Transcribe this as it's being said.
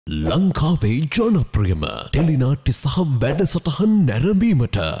ලංකාවේ ජනප්‍රියම ටෙලිනාට්‍ය සහ වැඩසටහන්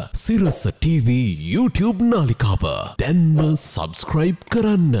නැරඹීමට සිරස TV YouTube නාලිකාව දැන්ම සබ්ස්ක්‍රයිබ්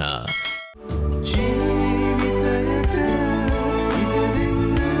කරන්න.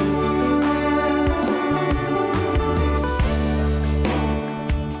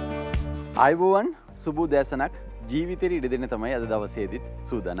 අයිබෝවන් සුබ උදෑසනක්. ජීවිතේට ඉඩ දෙන්න තමයි අද දවසේදීත්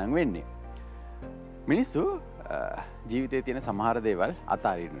සූදානම් වෙන්නේ. මිනිස්සු ජීවිතයේ තියෙන සමහර දේවල්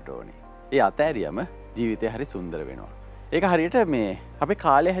අතාරින්නට ඕනේ. ඒ අතෑරියම ජීවිතය හරි සුන්දර වෙනවා. ඒක හරියට මේ අපේ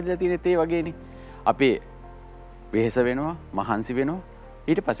කාලය හැදලා තියෙන තේ වගේනේ. අපි වෙහෙස වෙනවා, මහන්සි වෙනවා.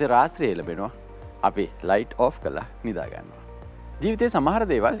 ඊට පස්සේ රාත්‍රියේ ලැබෙනවා. අපි ලයිට් ඔෆ් කරලා නිදා ගන්නවා. ජීවිතේ සමහර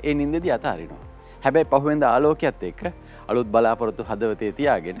දේවල් ඒ නිින්දෙදි අතාරිනවා. හැබැයි පහුවෙන්ද ආලෝකයත් එක්ක අලුත් බලාපොරොත්තු හදවතේ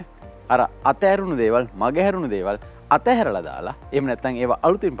තියාගෙන අර අතෑරුණු දේවල්, මගහැරුණු දේවල් අතහැරලා දාලා එහෙම නැත්නම් ඒවා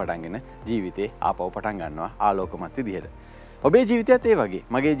අලුතින් පටන්ගෙන ජීවිතේ ආපහු පටන් ගන්නවා ආලෝකමත් විදිහට. ඔබේ ජීවිතයත් ඒ වගේ,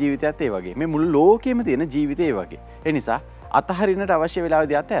 මගේ ජීවිතයත් ඒ වගේ. මේ මුළු ලෝකෙම තියෙන ජීවිතේ ඒ වගේ. ඒ නිසා අතහරින්නට අවශ්‍ය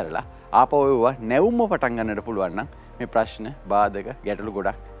වෙලාවදී අතහැරලා ආපහු ඒවා නැවුම්ම පටන් ගන්නට පුළුවන් නම් මේ ප්‍රශ්න, බාධක, ගැටලු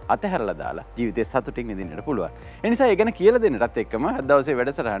ගොඩක් අතහැරලා දාලා ජීවිතේ සතුටින් විඳින්නට පුළුවන්. ඒ නිසා ඒ ගැන කියලා දෙන්නටත් එක්කම අද දවසේ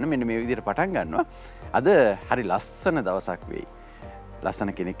වැඩසටහන මෙන්න මේ විදිහට පටන් ගන්නවා. අද හරි ලස්සන දවසක් වෙයි.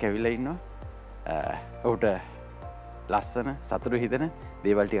 ලස්සන කෙනෙක් ඇවිල්ලා ඉන්නවා. ඔහුට ලස්සන සතුටු හිතෙන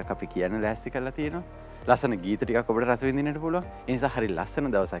දේවල් ටිකක් අපි කියන්න ලෑස්ති කරලා තියෙනවා. ලස්සන ගීත ටිකක් ඔබට රස විඳින්නට පුළුවන්. ඒ නිසා හරි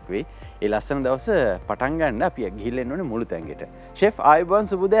ලස්සන දවසක් වෙයි. ඒ ලස්සන දවස පටන් ගන්න අපි ගිහිල්ලා එන්න ඕනේ මුළු තැන්ගෙට. ෂෙෆ් ආයිබෝන්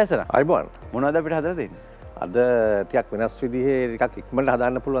සුබ උදෑසන. ආයිබෝන්. මොනවද අපිට හදලා දෙන්නේ? අද ටිකක් වෙනස් විදිහේ ටිකක් ඉක්මනට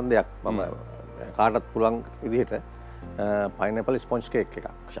හදාන්න පුළුවන් දෙයක්. මම කාටත් පුළුවන් විදිහට පයිනැපල් ස්පොන්ජ් කේක්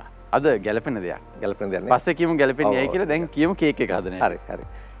එකක්. අද ගැලපෙන දෙයක්. ගැලපෙන දෙයක් නේ. පස්සේ කියමු ගැලපෙන්නේ ඇයි කියලා. දැන් කියමු කේක් එක හදන හැටි. හරි හරි.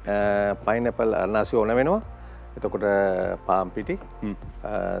 පයිනැපල් අනාසි ඕන වෙනවා. එතකොට පාම් පිටි,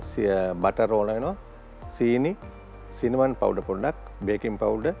 බටර් ඕන වෙනවා, සීනි, සිනමන් පවුඩර් පොඩ්ඩක්, බේකින්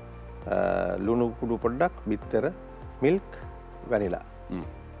පවුඩර්, ලුණු කුඩු පොඩ්ඩක්, බිත්තර, මිල්ක්, වැනිලා.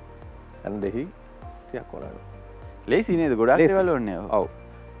 අන්දෙහි ටිකක් ඕන වෙනවා. ලේසි නේද? ගොඩක් දේවල් ඕනේ. ඔව්.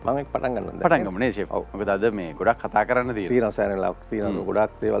 මම ඒක පටන් ගන්නවා. පටන් ගමු නේ ෂෙෆ්. මොකද අද මේ ගොඩක් කතා කරන්න තියෙනවා. තියෙනවා සෑහෙන තියෙනවා.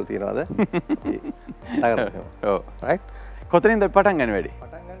 ගොඩක් දේවල් තියෙනවාද? ඔව්. රයිට්. කොතනින්ද පටන් ගන්න වැඩි?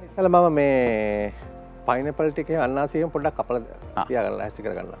 පටන් ගන්න ඉස්සෙල්ලා මම මේ පයිනැපල් ටිකේ අන්නාසියෙන් පොඩ්ඩක් කපලා තියාගන්න ලෑස්ති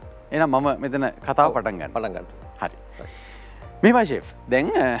කරගන්න. එහෙනම් මම මෙතන කතාව පටන් ගන්න. පටන් ගන්න. හරි. මේවා ෂෙෆ්.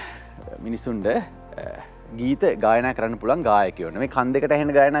 දැන් මිනිසුන්ට ගීත ගායනා කරන්න පුළුවන් ගායකයෝ නෙමෙයි කන් දෙකට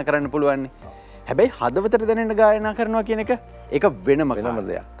ඇහෙන ගායනා කරන්න පුළුවන් නේ. හැබැයි හදවතට දැනෙන ගායනා කරනවා කියන එක ඒක වෙනම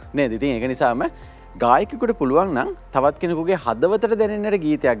දෙයක්. නේද? ඉතින් ඒක නිසාම ගායකයෙකුට පුළුවන් නම් තවත් කෙනෙකුගේ හදවතට දැනෙන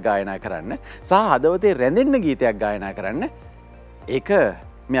ගීතයක් ගායනා කරන්න සහ හදවතේ රැඳෙන්න ගීතයක් ගායනා කරන්න ඒක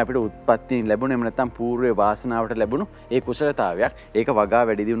මේ අපිට උත්පත්තියෙන් ලැබුණ එහෙම නැත්නම් పూర్වයේ වාසනාවට ලැබුණු ඒ කුසලතාවයක්. ඒක වගා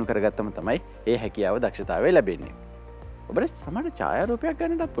වැඩි දියුණු කරගත්තම තමයි ඒ හැකියාව, දක්ෂතාවය ලැබෙන්නේ. ඔබට සමහර ඡායාරූපයක්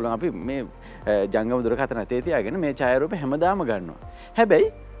ගන්නටත් පුළුවන්. අපි මේ ජංගම දුරකථන අතේ තියාගෙන මේ ඡායාරූප හැමදාම ගන්නවා.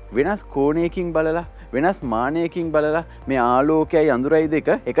 හැබැයි වෙනස් කෝණයකින් බලලා, වෙනස් මානයකින් බලලා මේ ආලෝකයයි අඳුරයි දෙක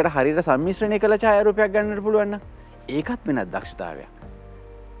එකට හරියට සම්මිශ්‍රණය කළ ඡායාරූපයක් ගන්නට පුළුවන් නම් ඒකත් වෙනත් දක්ෂතාවයක්.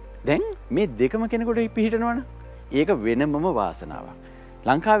 දැන් මේ දෙකම කෙනෙකුට පිළිහිටනවනම් ඒක වෙනමම වාසනාවක්.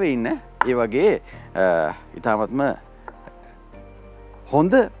 ලංකාවේ ඉන්න ඒ වගේ ඉතාමත්ම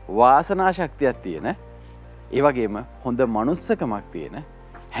හොඳ වාසනා ශක්තියක් තියෙන, ඒ වගේම හොඳ මනුස්සකමක් තියෙන,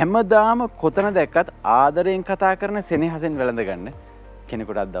 හැමදාම කොතන දැක්කත් ආදරයෙන් කතා කරන, සෙනෙහසෙන් වැළඳ ගන්න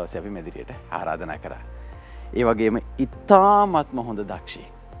කෙනෙකුට අද දවසේ අපි මෙදිරියට ආරාධනා කරා. ඒ වගේම ඉතාමත්ම හොඳ දක්ෂයෙක්.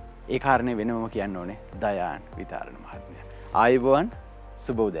 ඒ කාරණේ වෙනමම කියන්න ඕනේ දයාන් විතාරණ මහත්මයා. ආයිබෝවන්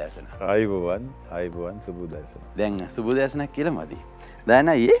සුබ උදෑසන. ආයිබෝවන් සුබ උදෑසන. දැන් සුබ උදෑසනක් කියලා මදි. දයන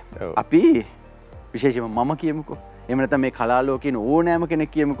අයියේ අපි විශේෂයෙන්ම මම කියමුකෝ. එහෙම නැත්නම් මේ කලා ලෝකේ ඕනෑම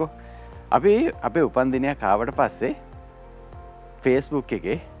කෙනෙක් කියමුකෝ. අපි අපේ උපන්දිනයක් ආවට පස්සේ Facebook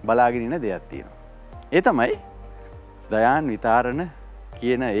එකේ බලාගෙන ඉන්න දෙයක් තියෙනවා. ඒ තමයි දයාන් විතාරණ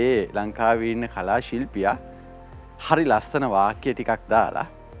කියන ඒ ලංකාවේ ඉන්න කලා ශිල්පියා හරි ලස්සන වාක්‍ය ටිකක් දාලා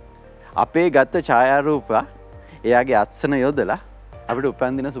අපේ ගත්ත ඡායාරූප එයාගේ අත්සන යොදලා අපිට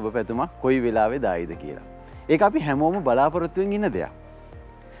උපන්දින සුබ පැතුමක් කොයි වෙලාවෙ දායිද කියලා. ඒක අපි හැමෝම බලාපොරොත්තුෙන් ඉන්න දෙයක්.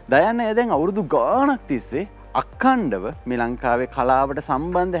 දයන්න දැන් අවුරුදු ගාණක් තිස්සේ අඛණ්ඩව මේ ලංකාවේ කලාවට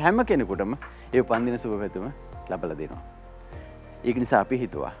සම්බන්ධ හැම කෙනෙකුටම ඒ උපන්දින සුබ පැතුම ලබලා දෙනවා. ඒක නිසා අපි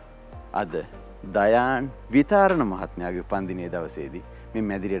හිතුවා අද දයාන් විතාරණ මහත්මයාගේ උපන්දිනයේ දවසේදී මේ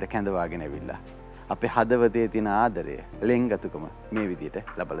මැදිරියට කැඳවාගෙන ඇවිල්ලා අපේ හදවතේ තියෙන ආදරය, ලෙන්ගතුකම මේ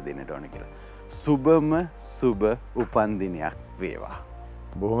විදිහට ලබලා දෙන්නට ඕන කියලා. සුබම සුබ උපන්දිනයක් වේවා.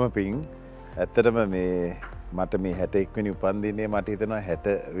 බොහොම පිං. ඇත්තටම මේ මට මේ 61 වෙනි උපන්දිනයේ මට හිතෙනවා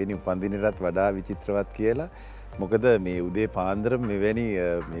 60 වෙනි උපන්දිනයටත් වඩා විචිත්‍රවත් කියලා. මොකද මේ උදේ පාන්දර මෙවැනි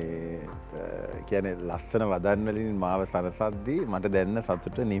කියන්නේ ලස්සන වදන් වලින් මාව සනසද්දී මට දැනන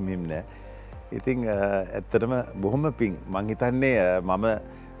සතුට නිමිම් නෑ. ඉතින් ඇත්තටම බොහොම පිං. මං හිතන්නේ මම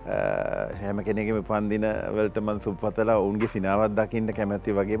හැම කෙනෙකුගේම උපන්දින වලට මම සුබ පතලා ඔවුන්ගේ සිනාවක් දකින්න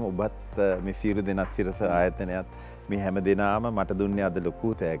කැමැති වගේම ඔබත් මේ සියලු දෙනාත් සිරස ආයතනයත් මේ හැම දෙනාම මට දුන්නේ අද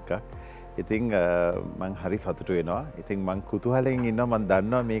ලොකු තෑග්ගක්. ඉතින් මං හරි සතුටු වෙනවා. ඉතින් මං කුතුහලයෙන් ඉන්නවා. මං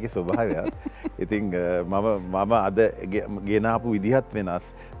දන්නවා මේකේ ස්වභාවයත්. ඉතින් මම අද ගෙන ආපු විදිහත් වෙනස්.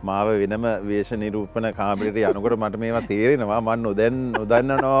 මාව වෙනම වේශ නිරූපණ කාමරේට යනකොට මට මේවා තේරෙනවා. මං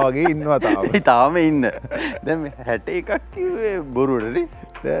නොදන්නවා වගේ ඉන්නවා තාම. තාම ඉන්න. දැන් 61ක් කිව්වේ බොරුවටනේ.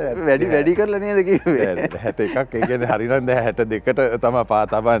 වැඩි කරලා නේද කිව්වේ? 61ක් ඒ කියන්නේ හරිනම් දැන් 62ට තමයි පා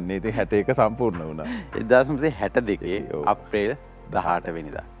තබන්නේ. ඉතින් 61 සම්පූර්ණ වුණා. 1962 අප්‍රේල් 18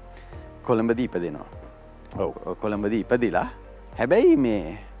 වෙනිදා කොළඹදී ඉපදෙනවා. ඔව් කොළඹදී ඉපදිලා හැබැයි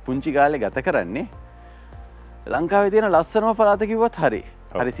මේ පුංචි කාලේ ගත කරන්නේ ලංකාවේ තියෙන ලස්සනම පළාත කිව්වත් හරි.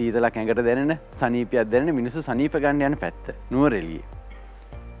 හරි සීතලක් ඇඟට දැනෙන, සනීපයක් දැනෙන මිනිස්සු සනීප ගන්න යන පැත්ත. නුවරඑළියේ.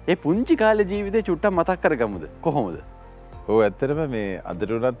 ඒ පුංචි කාලේ ජීවිතේ චුට්ටක් මතක් කරගමුද? කොහොමද? ඔව් ඇත්තටම මේ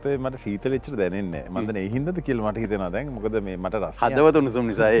අදට උනත් මට සීතල එච්චර දැනෙන්නේ නැහැ. මම දන්නේ ඒ හින්දාද කියලා මට හිතෙනවා දැන්. මොකද මේ මට රස හදවත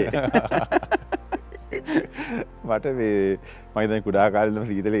උණුසුම් නිසා ඒ. මට මේ මම දැන් කුඩා කාලේ ඉඳන්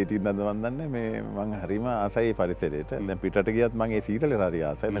සීතලේ හිටින්නද මන් දන්නේ මේ මං හරිම ආසයි පරිසරයට. දැන් පිටට ගියත් මං ඒ සීතලේ හරි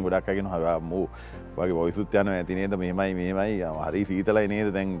ආසයි. දැන් ගොඩක් අය කියනවා මෝ වගේ වොයිස් උත් යනවා ඇති නේද මෙහෙමයි හරි සීතලයි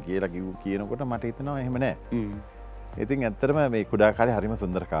නේද දැන් කියලා කියනකොට මට හිතෙනවා එහෙම නෑ. ඉතින් ඇත්තටම මේ කුඩා කාලේ හරිම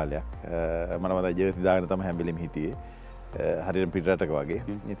සුන්දර කාලයක්. මම මතයි ජර්සි දාගෙන තමයි හැම වෙලෙම හිටියේ. හරියට පිටරටක වගේ.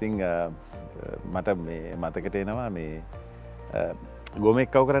 ඉතින් මට මේ මතකට එනවා මේ ගොමෙක්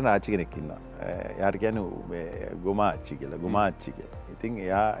කව කරන්න ආච්චි කෙනෙක් ඉන්නවා. එයාට කියන්නේ ගොමාච්චි කියලා. ගොමාච්චි කියලා. ඉතින්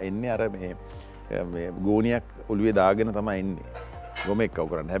එයා එන්නේ අර මේ ගෝණියක් ඔළුවේ දාගෙන තමයි එන්නේ. ගොමෙක් කව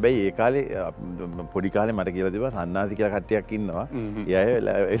කරන්න. හැබැයි ඒ කාලේ පොඩි කාලේ මට කියලා තිබ්බා සන්නාසි කියලා කට්ටියක් ඉන්නවා. එයා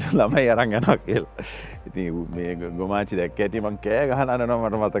ළමයි අරන් යනවා කියලා. ඉතින් මේ ගොමාච්චි දැක්ක ඇටි මං කෑ ගහන අනනවා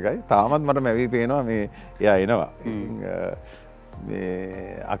මට මතකයි. තාමත් මට මැවි පේනවා මේ එයා එනවා.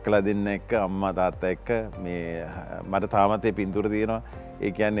 මේ අක්කලා දෙන්න එක්ක අම්මා තාත්තා එක්ක මේ මට තාමත් ඒ පින්තූර තියෙනවා.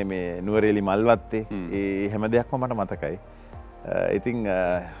 ඒ කියන්නේ මේ නුවරඑළි මල්වත්තේ ඒ හැම දෙයක්ම මට මතකයි. ඉතින්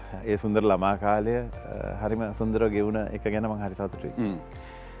ඒ සුන්දර ළමා කාලය හරිම සුන්දරව ගෙවුන එක ගැන මම හරි සතුටුයි.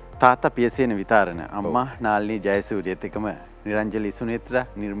 තාත්තා පියසේන විතාරණ, අම්මා නාල්නී ජයසූරියත් එක්කම නිරංජලි සුනේත්‍රා,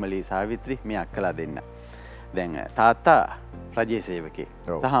 නිර්මලී සාවිත්‍රි මේ අක්කලා දෙන්න. දැන් තාත්තා රජයේ සේවකයෙක්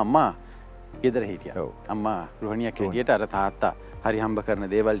සහ අම්මා ගෙදර හිටියා. අම්මා ගෘහණියක් හැටියට අර තාත්තා හරි හම්බ කරන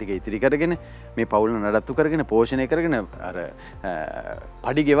දේවල් ටික ඉතිරි කරගෙන මේ පවුල නඩත්තු කරගෙන පෝෂණය කරගෙන අර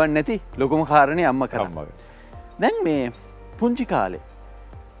පඩි ගෙවන්නේ නැති ලොකුම කාරණේ අම්මා කරා. දැන් මේ පුංචි කාලේ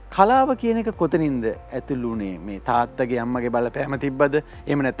කලාව කියන එක කොතනින්ද ඇතුළු වුණේ? මේ තාත්තගේ අම්මගේ බලපෑම තිබ්බද?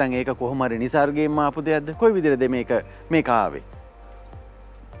 එහෙම නැත්නම් ඒක කොහොම හරි නිසර්ගයෙන්ම ආපු දෙයක්ද? කොයි විදිහටද මේක ආවේ?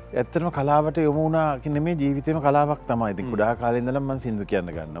 ඇත්තටම කලාවට යොමු වුණා කියන්නේ මේ ජීවිතේම කලාවක් තමයි. ඉතින් කුඩා කාලේ ඉඳලම මම සින්දු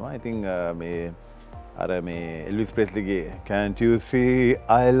කියන්න ගන්නවා. ඉතින් මේ අර මේ එල්විස් ප්‍රෙස්ලිගේ Can't you see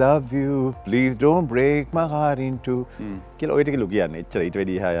I love you please don't break my heart in two කියලා ඔය ටික ලු කියන්නේ. එච්චර ඊට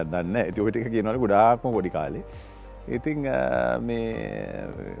වැඩි එහා යන්න දන්නේ නැහැ. ඉතින් ඔය ටික කියනවලු ගොඩාක්ම පොඩි කාලේ. ඉතින් මේ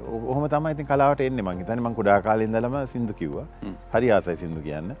ඔහොම තමයි ඉතින් කලාවට එන්නේ. මං හිතන්නේ මං කුඩා කාලේ ඉඳලම සින්දු කිව්වා. හරි ආසයි සින්දු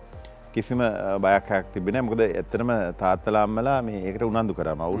කියන්න. කිසිම බයක් හයක් තිබෙන්නේ නැහැ. මොකද ඇත්තටම තාත්තලා අම්මලා මේ ඒකට උනන්දු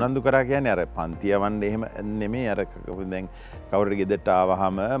කරා. මම උනන්දු කරා කියන්නේ අර පන්ති යවන්න එහෙම නෙමෙයි. අර දැන් කවුරුරි ගෙදරට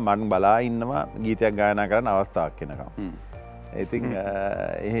ආවහම මං බලා ඉන්නවා ගීතයක් ගායනා කරන්න අවස්ථාවක් එනකම්.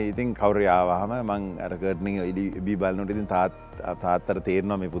 ඉතින් කවුරුරි ආවහම මං අර කර්ටනින් ඉබි බලනකොට ඉතින් තාත්තට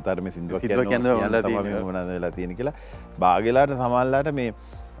තේරෙනවා මේ පුතාට මේ සින්දුවක් කියනවා තමයි මොනවද වෙලා තියෙන්නේ කියලා. බාගෙලාට සමහරලාට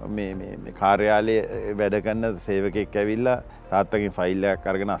මේ කාර්යාලයේ වැඩ කරන සේවකයෙක් ඇවිල්ලා තාත්තගෙන් ෆයිල් එකක්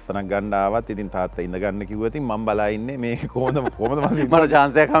අරගෙන අස්තනක් ගන්න ආවත් ඉතින් තාත්තා ඉඳ ගන්න කිව්වා. ඉතින් මම බලා ඉන්නේ මේ කොහොමද මට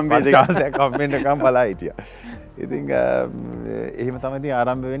chance එකක් හම්බෙන්නකම් බලා හිටියා. ඉතින් එහෙම තමයි ඉතින්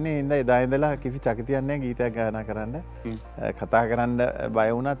ආරම්භ වෙන්නේ. එදා ඉඳලා කිසි චකිතයක් නැහැ ගීතයක් ගායනා කරන්න. කතා කරන්න බය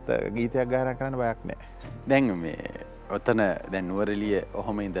වුණත් ගීතයක් ගායනා කරන්න බයක් නැහැ. දැන් මේ ඔතන දැන් නුවරඑළිය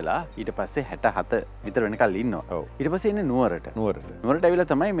ඔහොම ඉඳලා ඊට පස්සේ 67 විතර වෙනකල් ඉන්නවා. ඊට පස්සේ එන්නේ නුවරට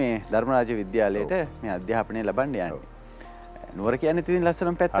ඇවිල්ලා තමයි මේ ධර්මරාජ විද්‍යාලයට මේ අධ්‍යාපනය ලබන්න යන්නේ. නුවර කියන්නේ ඉතින්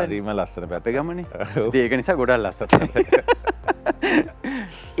ලස්සනම පැත්ත. හරිම ලස්සන පැත්ත. අපේ ගමනේ. ඉතින් ඒක නිසා ගොඩක් ලස්සනයි.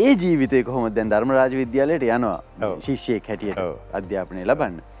 ඒ ජීවිතේ කොහොමද දැන් ධර්මරාජ විද්‍යාලයට යනවා ශිෂ්‍යයෙක් හැටියට අධ්‍යාපනය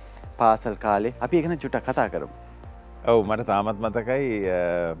ලබන්න. පාසල් කාලේ අපි ඒක ගැන චුට්ටක් කතා කරමු. ඔව් මට තාමත් මතකයි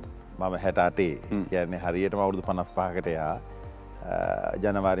මම 68 කියන්නේ හරියටම අවුරුදු 55කට යා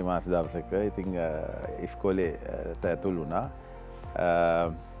ජනවාරි මාස දවසක ඉතින් ඉස්කෝලේට ඇතුළු වුණා.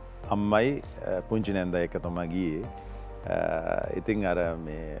 අම්මයි පුංචි නැන්දා එක තමයි ගියේ. ඉතින් අර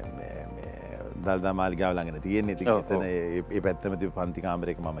මේ දල්දා මාලිගාව ළඟන තියෙන්නේ. ඉතින් එතන ඒ පැත්තම තිබු පන්ති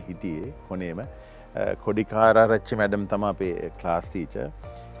කාමරයක මම හිටියේ කොනේම. කොඩිකාරාරච්චි මැඩම් තමයි අපේ ක්ලාස් ටීචර්.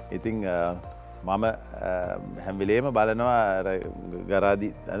 ඉතින් මම හැම වෙලේම බලනවා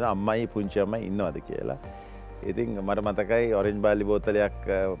ගරාදි අම්මයි පුංචි අම්මයි ඉන්නවද කියලා. ඉතින් මට මතකයි ඔරෙන්ජ් බාලි බෝතලයක්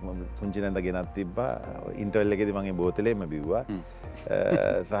පුංචි නැන්ද ගෙනත් තිබ්බා. ඉන්ටර්වල් එකේදී මම ඒ බෝතලෙම බිව්වා.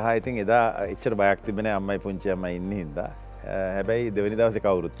 සහ ඉතින් එදා එච්චර බයක් තිබෙන්නේ අම්මයි පුංචි අම්මයි ඉන්නේ හින්දා. හැබැයි දෙවෙනි දවසේ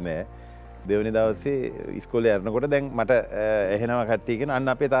කවුරුත් නැහැ. දෙවෙනි දවසේ ඉස්කෝලේ යනකොට දැන් මට එහෙනවා කට්ටිය කියන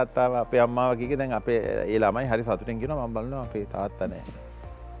අන්න අපේ තාත්තා අපේ අම්මාව කීකේ දැන් අපේ ඒ ළමයි හරි සතුටින් කියනවා මම බලනවා අපේ තාත්තා නැහැ.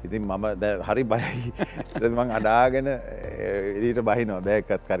 ඉතින් මම දැන් හරි බයයි. ඊට මං අඩාගෙන එළියට බහිනවා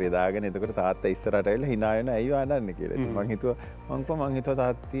බෑග් එකත් කරේ දාගෙන. එතකොට තාත්තා ඉස්සරහට ඇවිල්ලා hina වෙනවා ඇයි ඔය අඬන්නේ කියලා. ඉතින් මං හිතුවා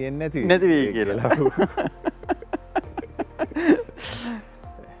තාත්තා තියෙන්නේ නැති වෙයි කියලා.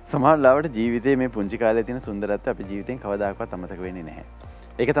 සමහර ලාවට ජීවිතයේ මේ පුංචි කාලේ තියෙන සුන්දරත්වය අපේ ජීවිතෙන් කවදාකවත් අමතක වෙන්නේ නැහැ.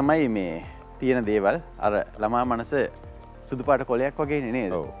 ඒක තමයි මේ තියෙන දේවල් අර ළමා මනස සුදු පාට කොලයක් වගේ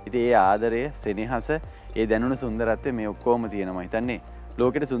නේද? ඉතින් ඒ ආදරය, සෙනෙහස, ඒ දැනුණු සුන්දරත්වය මේ ඔක්කොම තියෙනවා. හිතන්නේ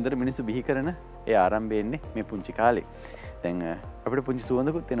ලෝකෙට සුන්දර මිනිස්සු බිහි කරන ඒ ආරම්භය එන්නේ මේ පුංචි කාලේ. දැන් අපිට පුංචි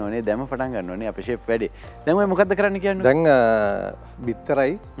සුවඳකුත් එනවනේ. දැන්ම පටන් ගන්නවනේ අපේ ෂෙෆ් වැඩේ. දැන් ඔය මොකද්ද කරන්න කියන්නේ? දැන්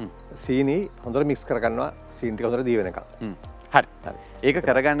බිත්තරයි සීනි හොඳට මික්ස් කරගන්නවා. සීනි ටික හොඳට දී වෙනකම්. හරි. ඒක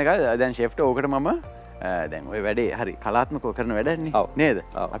කරගන්න එක දැන් ෂෙෆ්ට ඕකට මම දැන් ඔය වැඩේ හරි කලාත්මකව කරන වැඩන්නේ නේද?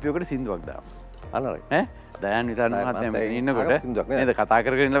 අපි ඔකට සින්දුවක් දාමු. අනරයි. ඈ දයන් විතරන මහත්මයා මෙතන ඉන්නකොට නේද කතා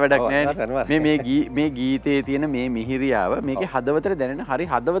කරගෙන ඉන්න වැඩක් නැහැ. මේ ගීතයේ තියෙන මේ මිහිරියාව මේකේ හදවතට දැනෙන හරි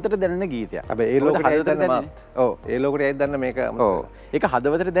හදවතට දැනෙන ගීතයක්. හැබැයි ඒ ලෝකෙට හදවතට දැනෙන ඔව් ඒ ලෝකෙට ඇයි දන්න මේක ඔව් ඒක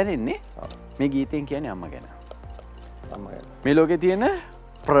හදවතට දැනෙන්නේ මේ ගීතයෙන් කියන්නේ අම්මා ගැන. අම්මා ගැන. මේ ලෝකේ තියෙන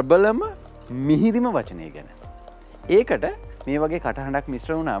ප්‍රබලම මිහිරිම වචනය ගැන. ඒකට මේ වගේ කටහඬක්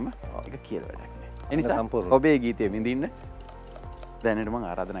මිශ්‍ර වුණාම ඒක කියලා වැඩක් නෑ. ඒ නිසා ඔබේ ගීතය විඳින්න දැනට මම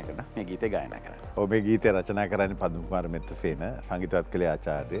ආරාධනා කරනවා මේ ගීතය ගායනා කරන්න. ඔබේ ගීතය රචනා කරන්නේ පදුම් කුමාර මෙත්තසේන, සංගීතවත් කළේ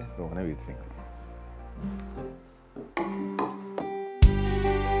ආචාර්ය රෝහණ වීරසිංහ.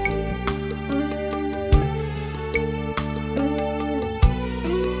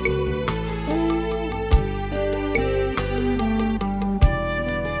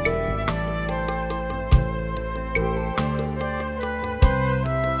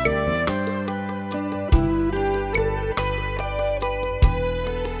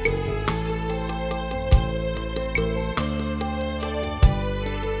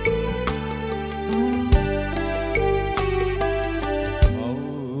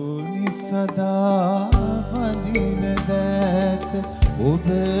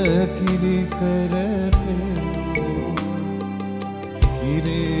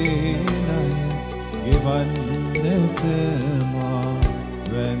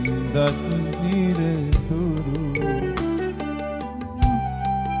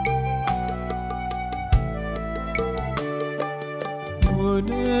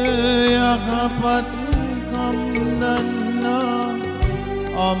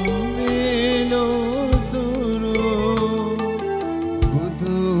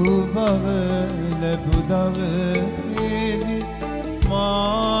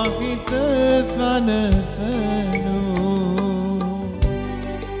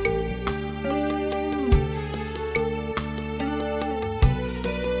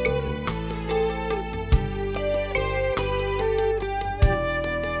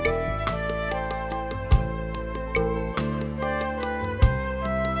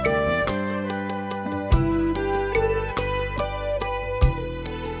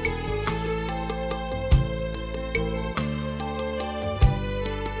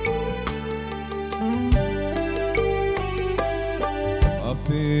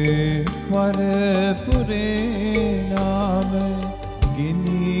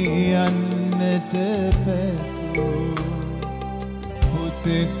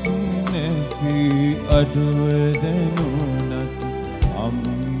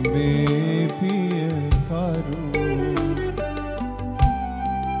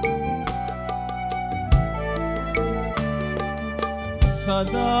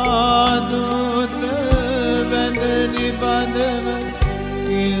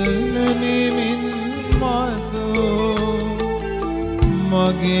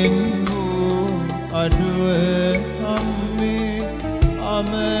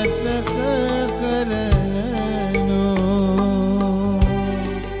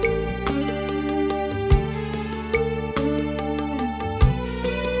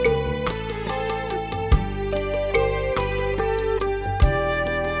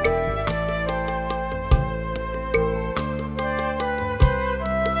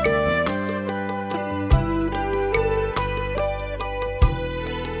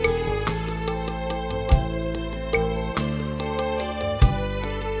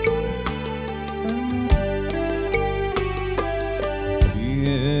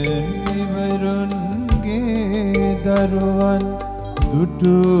 දරුවන්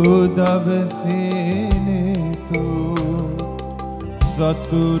දුටු දවසේනේතු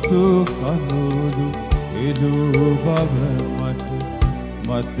සතුටු කඳුළු එළු බව මට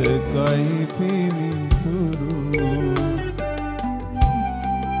මතකයි පිවිතුරු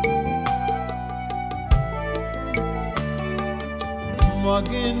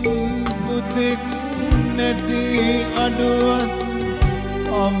මගෙන් පුතෙක් නැති අඩුවත්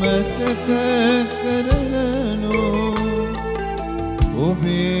අමතක කරනු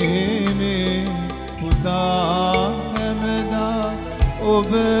ඔබේ මේ පුතා හැමදා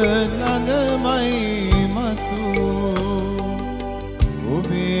ඔබ ළඟමයි මතු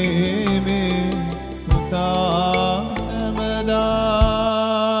ඔබේ මේ පුතා හැමදා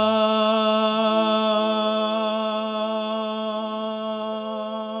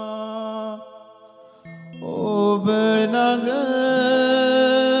ඔබ ළඟමයි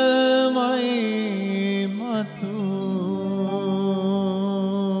මතු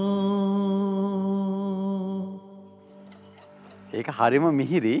ඒක හරිම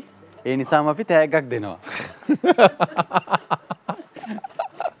මිහිරි. ඒ නිසාම අපි තෑග්ගක් දෙනවා.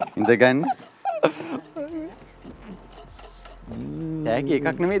 ඉඳගන්න. තෑගි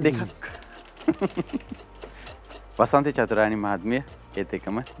එකක් නෙමෙයි දෙකක්. වසන්ති චතුරානි මහත්මිය ඒත්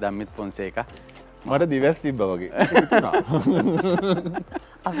එකම ධම්මිත් පොන්සේකා මට දිවස් තිබ්බ වගේ.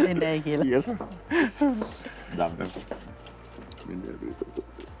 අපේ නෑ කියලා.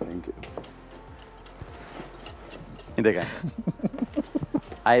 ඉඳගන්න.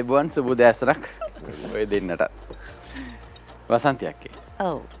 අයිබෝන් සුබ දැසරක් ඔය දෙන්නට. වසන්ති අක්කේ.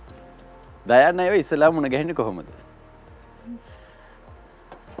 ඔව්. දයන්න අයව ඉස්සලා මුණ ගැහෙන්නේ කොහොමද?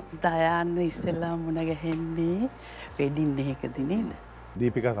 දයන්න ඉස්සලා මුණ ගැහෙන්නේ වෙඩින් එකකදී නේද?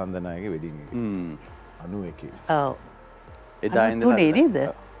 දීපිකා සන්දනායගේ වෙඩින් එක. 91. ඔව්. එදා ඉඳලා තුනේ නේද?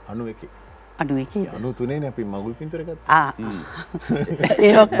 91. 91. 93 නේ අපි මගුල් පින්තූර ගත්තා.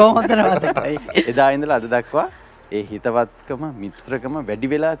 ඒ ඔක්කොම හොඳට මතකයි. එදා ඉඳලා අද දක්වා ඒ හිතවත්කම මිත්‍රකම වැඩි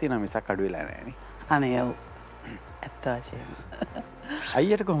වෙලා තියෙනවා මිසක් අඩු වෙලා නැහැ නේ. අනේ ඔව්. ඇත්ත වශයෙන්ම.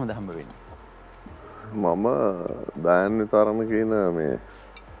 අයියට කොහොමද හම්බ වෙන්නේ? මම දයන් විතරම කියන මේ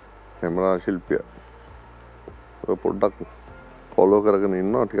කැමරා ශිල්පිය පොඩ්ඩක් ෆොලෝ කරගෙන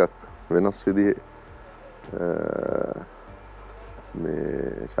ඉන්නවා ටිකක් වෙනස් විදිහේ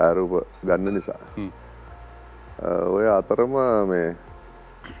මේ ඡායාරූප ගන්න නිසා. ඔය අතරම මේ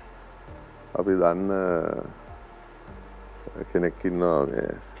අපි දන්න කෙනෙක් ඉන්නවා මේ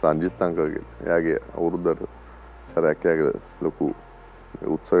රංජිත් අංකල් කියලා. එයාගේ අවුරුද්දට සැරයක් එයාගේ ලොකු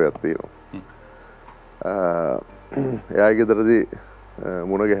උත්සවයක් තියෙනවා. එයාගේ ගෙදරදී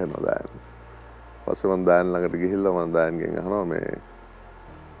මුණ ගැහෙනවා දයන්. පස්සේ මම දයන් ළඟට ගිහිල්ලා මම දයන්ගෙන් අහනවා මේ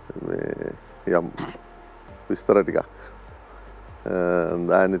යම් විස්තර ටිකක්.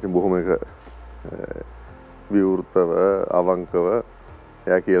 දයන් ඉතින් බොහොම එක විවෘතව අවංකව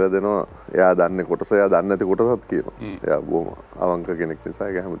එයා කියලා දෙනවා. එයා දන්නේ කොටස එයා දන්නේ නැති කොටසත් කියනවා. එයා බොහොම අවංක කෙනෙක් නිසා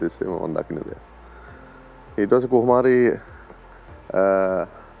ඒක හැමතිස්සෙම මම දකින්න දෙයක්. ඊට පස්සේ කොහොම හරි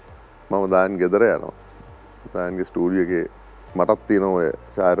මම දයන් ගෙදර යනවා. දයන්ගේ ස්ටුඩියෝ එකේ මටත් තියෙනවා ඔය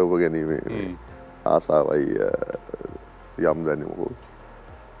ඡායාරූප ගැනීමේ ආසාවයි යම් දැනීමකුත්.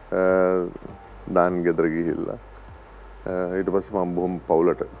 දයන් ගෙදර ගිහිල්ලා ඊට පස්සේ මම බොහොම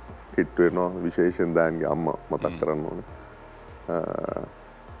පවුලට කිට්ටු වෙනවා. විශේෂයෙන් දයන්ගේ අම්මා මතක් කරන්න ඕනේ.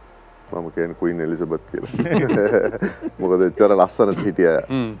 මම කියන්නේ ක්වීන් එලිසබෙත් කියලා. මොකද එච්චර ලස්සනට හිටියා.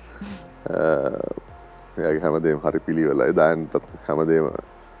 එයාගේ හැමදේම හරි පිළිවෙලයි. දයන්ටත් හැමදේම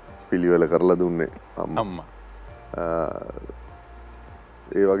පිළිවෙල කරලා දුන්නේ අම්මා.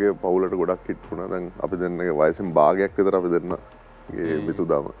 ඒ වගේ පවුලට ගොඩක් හිටුණා. දැන් අපි දෙන්නගේ වයසෙන් භාගයක් විතර අපි දෙන්නගේ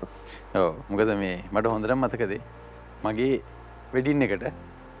බිතුදාම. ඔව් මොකද මේ මට හොඳටම මතකද මගේ වෙඩින්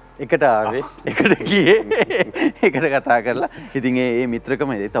එකට ආවේ එකට ගියේ එකට කතා කරලා ඉතින් ඒ මිත්‍රකම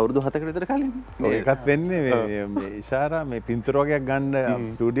ඒත් අවුරුදු 7කට විතර කලින් ඒකත් වෙන්නේ මේ ඉෂාරා මේ පින්තූර වගේක් ගන්න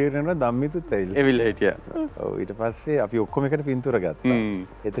ස්ටුඩියෝ එකට යනවා ධම්මිතුත් ඇවිල්ලා හිටියා. ඔව් ඊට පස්සේ අපි ඔක්කොම එකට පින්තූර ගත්තා.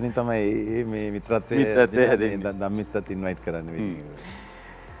 එතනින් තමයි මේ මිත්‍රත්වයේ හැදෙන්නේ. ධම්මිතත් ඉන්වයිට් කරන්න වෙන්නේ.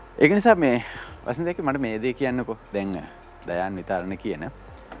 ඒක නිසා මේ වසන්තක මට මේ දේ කියන්නකෝ. දැන් දයන් විතරණ කියන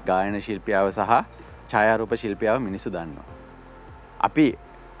ගායන ශිල්පියාව සහ ඡායාරූප ශිල්පියාව මිනිස්සු දන්නවා. අපි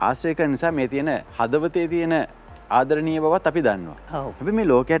ආශ්‍රය කරන නිසා මේ තියෙන හදවතේ තියෙන ආදරණීය බවත් අපි දන්නවා. අපි මේ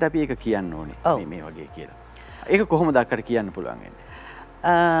ලෝකයට අපි ඒක කියන්න ඕනේ. මේ වගේ කියලා. ඒක කොහොමද අක්කට කියන්න පුළුවන් වෙන්නේ?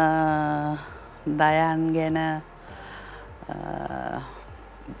 දයන් ගැන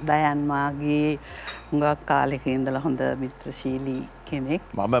දයන් මාගේ හුඟක් කාලෙක ඉඳලා හොඳ මිත්‍රශීලී කෙනෙක්.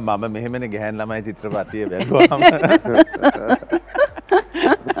 මම මෙහෙමනේ ගැහැන් ළමයි චිත්‍රපටිය බැලුවාම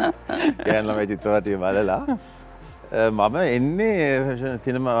ගැහැන් ළමයි චිත්‍රපටිය බලලා මම එන්නේ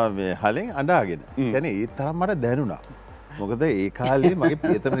සිනමා හලෙන් අඩාගෙන ගැන ඒ තරම් මට දැනුණා. මොකද ඒ කාලේ මගේ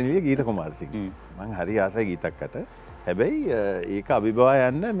ප්‍රියතම නිලිය ගීත කුමාරසිංහ. මං හරි ආසයි ගීතක්කට. හැබැයි ඒක අභිබවා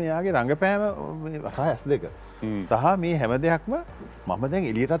යන්න මෙයාගේ රංගපෑම සහ ඇස් දෙක. සහ මේ හැම දෙයක්ම මම දැන්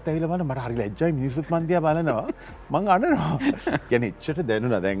එළියටත් ඇවිල්ලා බලන මට හරි ලැජ්ජයි මිනිස්සුත් මන් දිහා බලනවා. මං අඬනවා. කියන්නේ එච්චර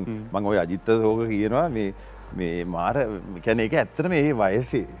දැනුණා. දැන් මං ওই අජිත් සෝක කියනවා මේ මාර කියන්නේ ඒක ඇත්තටම මේ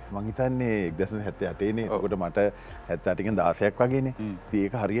වයසේ මං හිතන්නේ 1978 නේ. ඔකට මට 78 න් 16ක් වගේනේ. ඉතින්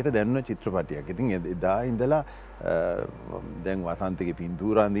ඒක හරියට දැනුණ චිත්‍රපටයක්. ඉතින් එදා ඉඳලා දැන් වසන්තගේ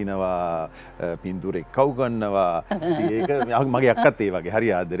පින්තූර අඳිනවා, පින්තූර එක්කව් ගන්නවා. ඒක මගේ අක්කත් ඒ වගේ හරි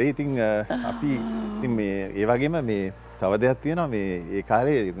ආදරේ. ඉතින් අපි ඉතින් මේ ඒ වගේම මේ තව දෙයක් තියෙනවා මේ ඒ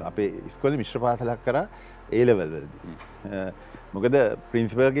කාලේ අපේ ඉස්කෝලේ මිශ්‍ර පාසලක් කරා A level වලදී. මොකද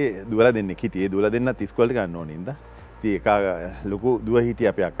ප්‍රින්සිපල්ගේ දුවලා දෙන්නෙක් හිටියේ. ඒ දුවලා දෙන්නත් ඉස්කෝලේට ගන්න ඕනේ නේද? ඉතින් ඒක ලොකු දුව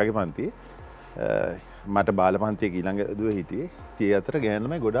හිටියේ අපේ අක්කගේ පන්තියේ. මට බාල පන්තියේ ඊළඟ දුව හිටියේ. ඉතින් ඒ අතර ගෑනු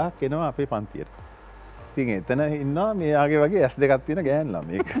ළමයි ගොඩාක් එනවා අපේ පන්තියට. ඉතින් එතන ඉන්නවා මෙයාගේ වගේ ඇස් දෙකක් තියෙන ගෑනු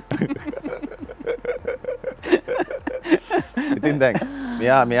ළමයෙක්. ඉතින් දැන්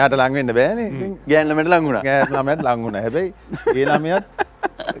මෙයාට ලඟ වෙන්න බෑනේ. ඉතින් ගෑනු ළමයට ලඟ වුණා. ගෑනු ළමයට ලඟ වුණා. හැබැයි ඒ ළමයාත්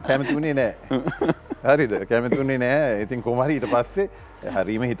කැමති වුණේ නෑ. හරිද? කැමති වුණේ නෑ. ඉතින් කොහොම හරි ඊට පස්සේ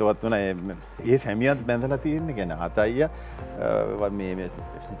හරීම හිතවත් වුණා. ඒ සැමියාත් බැඳලා තියෙන්නේ. කියන්නේ අතයියා මේ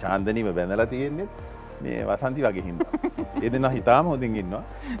චාන්දනීව බැඳලා තියෙන්නේ මේ වසන්ති වගේ හින්දා. ඒ දෙනා හිතාම හොඳින් ඉන්නවා.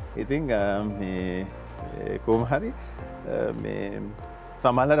 ඉතින් මේ කොහොම හරි මේ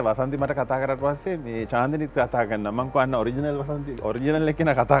සමහරවිට වසන්ති මට කතා කරාට පස්සේ මේ චාන්දනිත් කතා කරනවා. මං කියන්න ඔරිජිනල් වසන්ති ඔරිජිනල් එක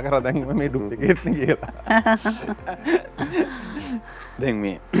නා කතා කරා දැන් මේ ඩුප්ලිකේට් නේ කියලා. දැන්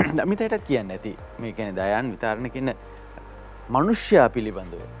මේ අමිතයටත් කියන්න ඇති මේ කියන්නේ දයාන් විතරණ කියන මනුෂ්‍යයා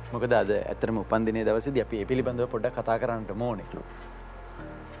පිළිබඳව. මොකද අද ඇත්තටම උපන්දිනේ දවසේදී අපි ඒ පිළිබඳව පොඩ්ඩක් කතා කරන්නට ඕනේ.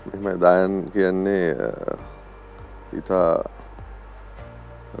 මෙහෙම දයාන් කියන්නේ ඊතා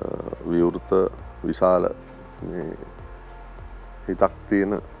විවෘත විශාල මේ හිතක්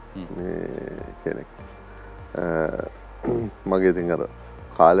තියෙන කෙනෙක්. මගේ ඉතින් අර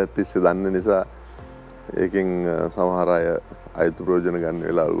කාලෙත් තිස්සේ දන්න නිසා ඒකෙන් සමහර අය අයිතු ප්‍රයෝජන ගන්න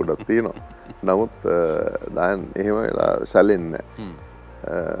වෙලාවල් ගොඩක් තියෙනවා. නමුත් දැන් එහෙම වෙලා සැලෙන්නේ නැහැ.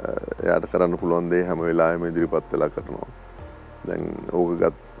 එයාට කරන්න පුළුවන් දේ හැම වෙලාවෙම ඉදිරිපත් වෙලා කරනවා. දැන්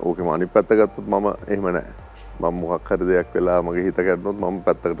ඕකෙම අනිත් පැත්ත ගත්තොත් මම එහෙම නැහැ. මම මොකක් හරි දෙයක් වෙලා මගේ හිත කැඩුනොත් මම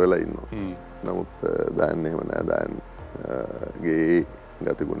පැත්තකට වෙලා ඉන්නවා. නමුත් දැන් එහෙම නැහැ. දැන් ගේ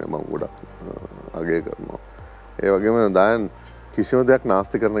ගතිගුණ මම ගොඩක් අගය කරනවා. ඒ වගේම දැන් කිසිම දෙයක්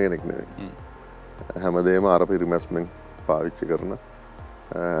නාස්ති කරන කෙනෙක් නෙවෙයි. හැමදේම අර පිරිමැස්මෙන් පාවිච්චි කරන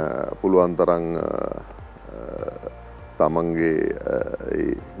පුළුවන් තරම් තමන්ගේ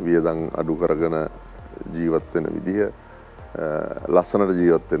වියදම් අඩු කරගෙන ජීවත් වෙන විදිහ ලස්සනට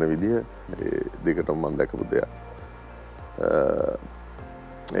ජීවත් වෙන විදිහ ඒ දෙකටම මම දැකපු දෙයක්.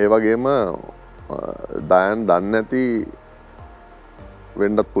 ඒ වගේම දයන් දන්නේ නැති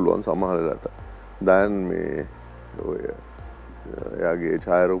වෙන්නත් පුළුවන් සමහර වෙලාවට. දයන් මේ ඔය එයාගේ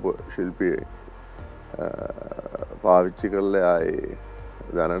ඡායාරූප ශිල්පියේ පාවිච්චි කරලා ආයේ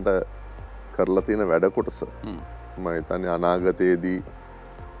දැනට කරලා තියෙන වැඩ කොටස මම හිතන්නේ අනාගතයේදී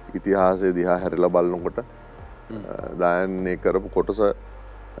ඉතිහාසය දිහා හැරිලා බලනකොට දයන්නේ කරපු කොටස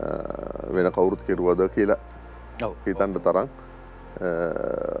වෙන කවුරුත් කෙරුවද කියලා හිතන්න තරම්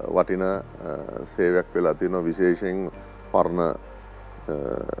වටින සේවයක් වෙලා තියෙනවා. විශේෂයෙන් පරණ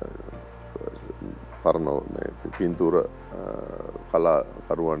පින්තූර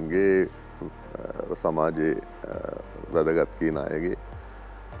කලාකරුවන්ගේ සමාජයේ වැදගත් කියන අයගේ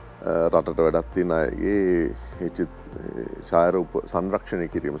රටට වැඩක් තියෙන අයගේ ඡායාරූප සංරක්ෂණය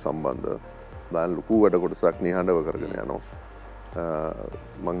කිරීම සම්බන්ධ දැන් ලොකු වැඩ කොටසක් නිහඬව කරගෙන යනවා.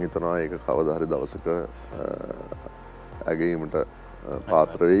 මම හිතනවා ඒක කවදා හරි දවසක ඇගීමට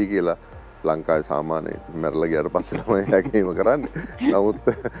පාත්‍ර වෙයි කියලා. ලංකාවේ සාමාන්‍ය මැරලා ගියාට පස්සේ තමයි ඇගීම කරන්නේ. නමුත්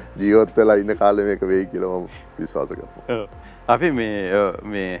ජීවත් වෙලා ඉන්න කාලේ මේක වෙයි කියලා මම විශ්වාස කරනවා. අපි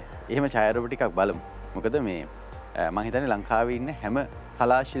මේ එහෙම ඡායාරූප ටිකක් බලමු. මොකද මේ මම හිතන්නේ ලංකාවේ ඉන්න හැම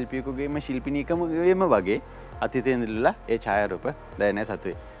කලා ශිල්පියෙකුගේම ශිල්පිනීකමගේම වගේ අතීතයේ ඉඳලා ඒ ඡායාරූප දැනෙන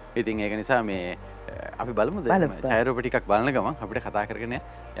සතුයි. ඉතින් ඒක නිසා මේ අපි බලමු ඡායාරූප ටිකක් බලන ගමන් අපිට කතා කරගෙන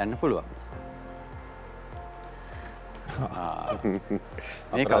යන්න පුළුවන්.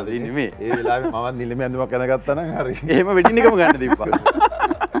 මේ කවුද ඉන්නේ මේ? ඒ වෙලාවේ මමත් නිලමේ ඇඳුමක් අඳගත්තා නම් හරි. එහෙම වෙඩින් එකම ගන්න දීපා.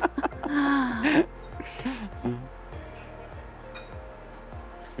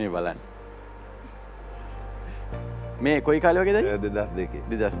 මේ බලන්න. මේ කොයි කාලේ වගේද? 2002.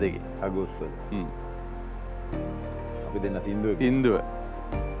 2002 අගෝස්තු වල. අපි දෙන්න සින්දුව. සින්දුව.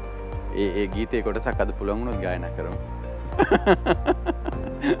 ඒ ගීතේ කොටසක් අද පුළුවන් වුණොත් ගායනා කරමු.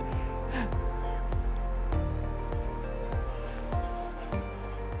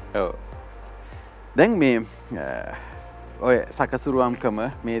 ඔව්. දැන් මේ ඔය සකසුරුවම්කම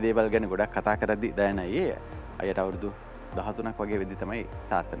මේ දේවල් ගැන ගොඩක් කතා කරද්දි දයනයි අයට අවුරුදු 13ක් වගේ වෙද්දි තමයි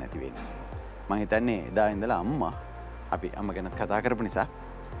තාත්තා නැති වෙන්නේ. මම හිතන්නේ එදා ඉඳලා අම්මා අපි අම්මා ගැනත් කතා කරපු නිසා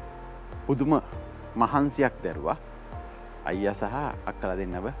පුදුම මහන්සියක් දැරුවා අයියා සහ අක්කලා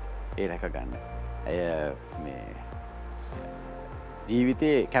දෙන්නව ඒ රැක ගන්න. ඇය මේ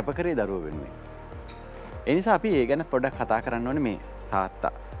ජීවිතේ කැපකරේ දරුවෝ වෙනුවෙන්. ඒ නිසා අපි ඒ ගැන පොඩ්ඩක් කතා කරන්න ඕනේ මේ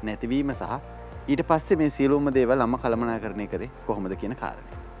තාත්තා නැතිවීම සහ ඊට පස්සේ මේ සියලුම දේවල් අම්මා කළමනාකරණය කරේ කොහොමද කියන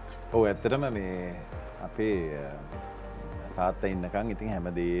කාරණේ. ඔව් ඇත්තටම මේ අපේ තාත්තා ඉන්නකන් ඉතින්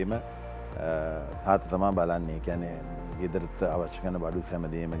හැමදේම තාත්තා තමයි බලන්නේ. කියන්නේ ගෙදරට අවශ්‍ය කරන බඩු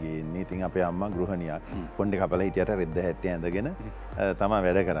හැමදේම ගේන්නේ. ඉතින් අපේ අම්මා ගෘහණියක්. කොණ්ඩේ කපලා හිටියට රෙද්ද හැට්ටේ ඇඳගෙන තමයි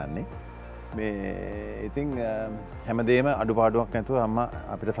වැඩ කරන්නේ. මේ ඉතින් හැමදේම අඩුපාඩුවක් නැතුව අම්මා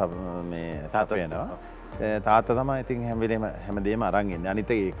අපිට මේ තාත්තා වෙනවා. තාත්තා තමයි ඉතින් හැමදේම අරන් ඉන්නේ.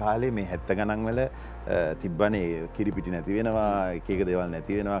 අනිත් ඒ කාලේ මේ 70 ගණන් වල තිබ්බනේ කිරිපිටි නැති වෙනවා, එක එක දේවල්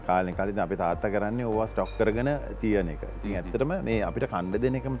නැති වෙනවා. කාලේ ඉතින් අපේ තාත්තා කරන්නේ ඕවා ස්ටොක් කරගෙන තියන එක. ඉතින් ඇත්තටම මේ අපිට කණ්ඩ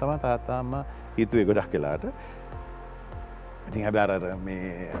දෙන එකම තමයි තාත්තා අම්මා හිතුවේ ගොඩක් වෙලාට. ඉතින් හැබැයි අර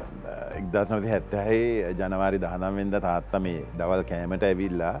මේ 1976 ජනවාරි 19 වෙනිදා තාත්තා මේ දවල් කෑමට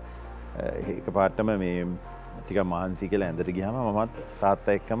ඇවිල්ලා එකපාරටම මේ ටික මහන්සි කියලා ඇඳට ගියාම මමත්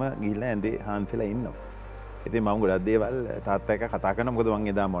තාත්තා එක්කම ගිහිල්ලා ඇඳේ හාන්සිලා ඉන්නවා. ඉතින් මම ගොඩක් දේවල් තාත්තා එක්ක කතා කරනවා. මොකද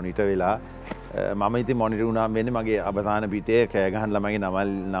මම එදා මොනිටර් වෙලා මම ඉතින් මොනිටර් වුණාම වෙන්නේ මගේ අවසාන පිටේ කෑ ගහන ළමයිගේ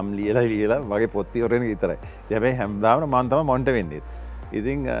නම් ලියලා මගේ පොත් ඉවරෙන විතරයි. ඉතින් හැබැයි හැමදාම මම තමයි මොනිටර් වෙන්නේ.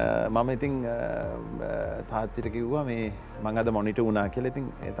 ඉතින් මම ඉතින් තාත්තට කිව්වා මේ මම අද මොනිටර් වුණා කියලා. ඉතින්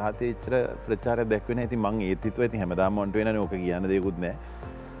ඒ තාත්තේ ඉච්චර ප්‍රචාරයක් දැක්වෙන්නේ නැහැ. ඉතින් මම ඒත් හිතුවා ඉතින් හැමදාම මොනිටර් වෙනනේ ඕක කියන්න දෙයක්වත් නැහැ.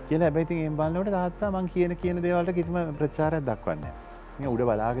 කියලා හැබැයි ඉතින් එම් බලනකොට තාත්තා මං කියන දේවල්ට කිසිම ප්‍රචාරයක් දක්වන්නේ නැහැ. මම උඩ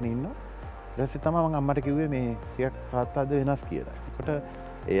බලාගෙන ඉන්නවා. ඊට පස්සේ තමයි මම අම්මට කිව්වේ මේ ටිකක් තාත්තා අද වෙනස් කියලා.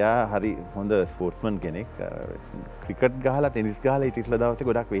 ඒකට එයා හරි හොඳ ස්පෝර්ට්ස්මන් කෙනෙක්. ක්‍රිකට් ගහලා ටෙනිස් ගහලා ඊට ඉස්සලා දවසේ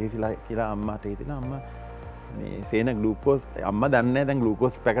ගොඩක් වෙහෙසිලා කියලා අම්මාට හිතෙනවා. අම්මා මේ සේන ග්ලූකෝස් අම්මා දන්නේ නැහැ දැන්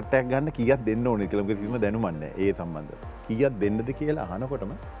ග්ලූකෝස් පැකට් එකක් ගන්න කීයක් දෙන්න ඕනේ කියලා. මොකද කිසිම දැනුමක් නැහැ ඒ සම්බන්ධව. කීයක් දෙන්නද කියලා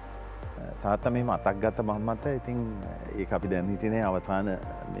අහනකොටම තාත්තා මෙහෙම අතක් ගත්ත මම්මට. ඉතින් ඒක අපි දැන් හිටියේ නෑ අවසාන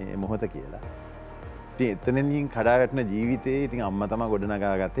මේ මොහොත කියලා. ඉතින් එතනින් කඩා වැටෙන ජීවිතේ ඉතින් අම්මා තමයි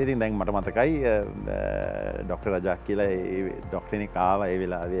ගොඩනගා ගත්තේ. ඉතින් දැන් මට මතකයි ડોක්ටර් රජාක් කියලා ඒ ડોක්ටර් කෙනෙක් ආවා ඒ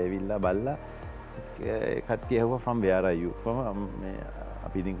වෙලාවේ ඇවිල්ලා බලලා කට්ටිය ඇහුවා from where are you මේ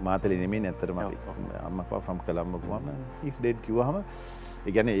අපි ඉතින් මාතලේ නෙමෙයි නැත්තරම අපි අම්මා කිව්වා from Colombo කිව්වම is dead කිව්වහම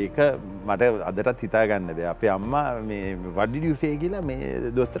ඒ කියන්නේ ඒක මට අදටත් හිතා ගන්න බෑ. අපේ අම්මා මේ what did you say කියලා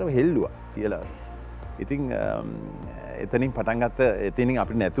මේ දොස්තරව හෙල්ලුවා කියලා. ඉතින් එතනින් පටන් ගත්ත එතනින්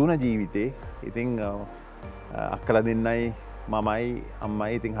අපිට නැතුණ ජීවිතේ ඉතින් අක්කලා දෙන්නයි මමයි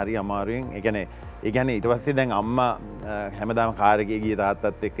අම්මයි ඉතින් හරි අමාරුවෙන් ඒ කියන්නේ ඊට පස්සේ දැන් අම්මා හැමදාම කාර් එකේ ගිය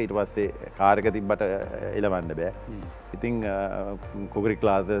තාත්තත් එක්ක ඊට පස්සේ කාර් එක තිබ්බට එලවන්න බෑ. ඉතින් කුකරි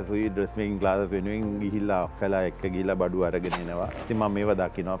ක්ලාසස් උයි ඩ්‍රෙස් මේකින් ක්ලාසස් වෙනුවෙන් ගිහිල්ලා අක්කලා එක්ක ගිහිල්ලා බඩු අරගෙන එනවා. ඉතින් මම මේව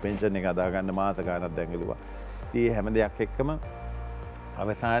දකින්නවා පෙන්ෂන් එක අදා ගන්න මාස ගාණක් දැඟලුවා. ඉතින් හැම දෙයක් එක්කම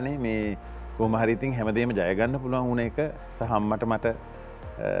අවසානයේ මේ කොහොම හරි ඉතින් හැමදේම ජය ගන්න පුළුවන් වුණ එක සහ අම්මට මට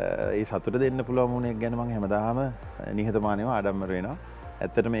ඒ සතුට දෙන්න පුළුවන් වුණ එක ගැන මම හැමදාම නිහතමානීව ආඩම්බර වෙනවා.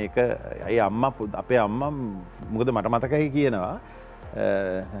 ඇත්තටම මේක අපේ අම්මා මොකද මට මතකයි කියනවා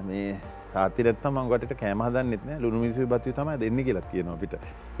මේ තාත්ති නැත්තම් මම ගොඩට කෑම හදන්නෙත් නෑ ලුණු මිරිසුයි බතුයි තමයි දෙන්නේ කියලා කියනවා අපිට.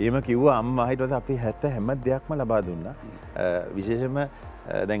 එහෙම කිව්වා අම්මා. ඊට පස්සේ අපි 70 හැම දෙයක්ම ලබා දුන්නා. විශේෂයෙන්ම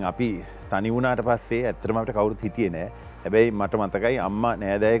දැන් අපි තනි වුණාට පස්සේ ඇත්තටම අපිට කවුරුත් හිටියේ නෑ. හැබැයි මට මතකයි අම්මා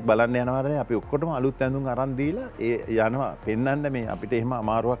නෑදෑයෙක් බලන්න යනවානේ අපි ඔක්කොටම අලුත් ඇඳුම් අරන් දීලා ඒ යනවා පෙන්වන්න මේ අපිට එහෙම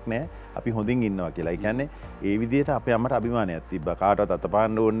අමාරුවක් නෑ අපි හොඳින් ඉන්නවා කියලා. ඒ කියන්නේ ඒ විදිහට අපේ අම්මට අභිමානයක් තිබ්බා. කාටවත්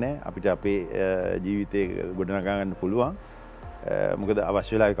අතපාන්න ඕනේ නෑ. අපිට අපේ ජීවිතේ ගොඩනගා ගන්න පුළුවන්. මොකද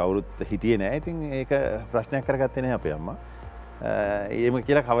අවශ්‍ය වෙලාවේ කවුරුත් හිටියේ නෑ. ඉතින් ඒක ප්‍රශ්නයක් කරගත්තේ නෑ අපේ අම්මා. එහෙම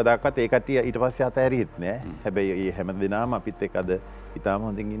කියලා කවදාකවත් ඒ කට්ටිය ඊට පස්සේ අතහැරියෙත් නෑ. හැබැයි මේ හැම දිනම අපිත් එක්ක අද ඊටාම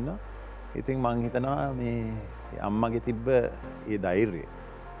හොඳින් ඉන්නවා. ඉතින් මං හිතනවා මේ අම්මගේ තිබ්බ ඒ ධෛර්යය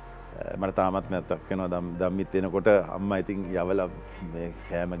මට තාමත් මතක් වෙනවා. ධම්මිත් එනකොට අම්මා ඉතින් යවලා මේ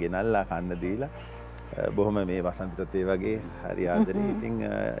කෑම ගෙනල්ලා කන්න දීලා බොහොම මේ වසන්තටත් ඒ වගේ හරි ආදරේ. ඉතින්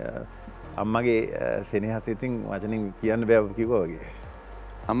අම්මගේ සෙනෙහස ඉතින් වචනින් කියන්න බෑ කිව්වා වගේ.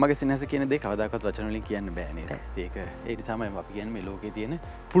 අම්මගේ සෙනෙහස කියන දේ කවදාකවත් වචන වලින් කියන්න බෑ නේද? ඒක ඒ නිසාම අපි කියන්නේ මේ ලෝකේ තියෙන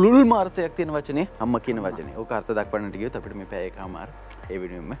පුළුල්ම අර්ථයක් තියෙන වචනේ අම්මා කියන වචනේ. ඕක අර්ථ දක්වන්නට ගියොත් අපිට මේ පැය එකමාර ඒ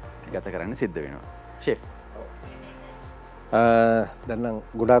වෙනුවෙන්ම ගත කරන්න සිද්ධ වෙනවා. ෂෙෆ් දැන් නම්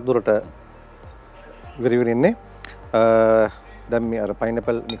ගොඩාක් දුරට ඉවරින්නේ. දැන් මේ අර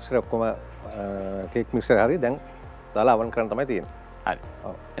පයිනැපල් මික්සර් ඔක්කොම කේක් මික්සර් හරි දැන් දාලා අවන් කරන්න තමයි තියෙන්නේ. හරි.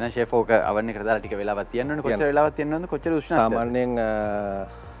 එහෙනම් ෂෙෆ් ඕක අවන් එකට දාලා ටික වෙලාවක් තියන්න ඕනේ. කොච්චර වෙලාවක් තියන්න ඕනද? කොච්චර උෂ්ණද? සාමාන්‍යයෙන්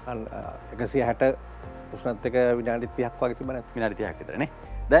 160 උෂ්ණත් එක විනාඩි 30ක් වගේ තිබුණා. විනාඩි 30ක් විතරනේ.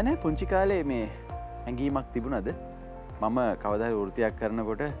 දැන් පුංචි කාලේ මේ ඇඟීමක් තිබුණාද? මම කවදා හරි වෘත්තියක්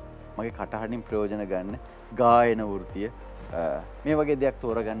කරනකොට මගේ කටහඬින් ප්‍රයෝජන ගන්න ගායන වෘත්තිය මේ වගේ දෙයක්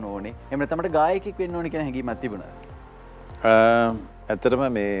තෝරගන්න ඕනේ. එහෙම නැත්නම් මට ගායකයෙක් වෙන්න ඕනේ කියන හැඟීමක් තිබුණා. ඇත්තටම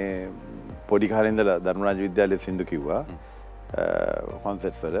මේ පොඩි කාලේ ඉඳලා ධර්මරාජ විද්‍යාලයේ සින්දු කිව්වා.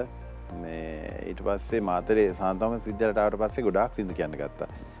 කොන්සර්ට්ස් වල මේ ඊට පස්සේ මාතරේ සාන්තෝමස් විද්‍යාලයට ආවට පස්සේ ගොඩාක් සින්දු කියන්න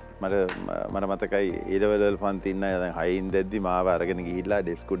ගත්තා. මට මතකයි ඒ ලෙවල් පන්ති ඉන්න අය දැන් 6 ඉඳද්දි මාව අරගෙන ගිහිල්ලා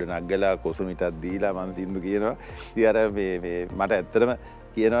ඩෙස්ක් උඩ නගලා කොසුමිටක් දීලා මං සින්දු කියනවා. ඉතින් අර මේ මට ඇත්තටම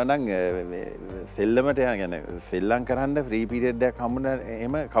කියනවා නම් මේ සෙල්ලමට යන සෙල්ලම් කරන්න ෆ්‍රී පීරියඩ් එකක් හම්බුනා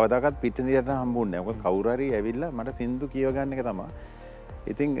එහෙම කවදාකවත් පිටිනියට හම්බුන්නේ නැහැ. මොකද කවුරු හරි ඇවිල්ලා මට සින්දු කියව ගන්න එක තමයි.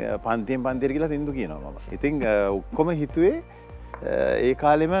 ඉතින් පන්තියෙන් පන්තියට ගිහලා සින්දු කියනවා මම. ඉතින් ඔක්කොම හිතුවේ ඒ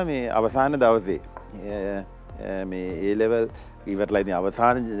කාලෙම මේ අවසාන දවසේ මේ ඒ ලෙවල් ඉවරලා ඉතින්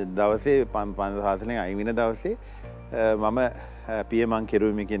අවසාන දවසේ පන්සල් හාසලෙන් අයින් වෙන දවසේ මම පියමන්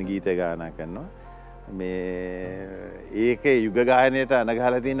කෙරුවේ කියන ගීතය ගායනා කරනවා. මේ ඒකේ යුග ගායනයට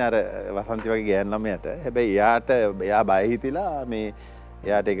අනගහලා තියෙන අර වසන්ති වගේ ගෑන් ළමයට. හැබැයි එයා බය හිතිලා මේ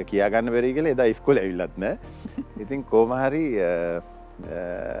එයාට ඒක කියා ගන්න බැරි කියලා එදා ඉස්කෝලේ ඇවිල්ලත් නෑ. ඉතින් කොහොම හරි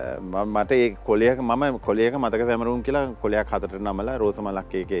මට ඒ කොලයක මතක සැමරුම් කියලා කොලයක් 4ට නමලා රෝස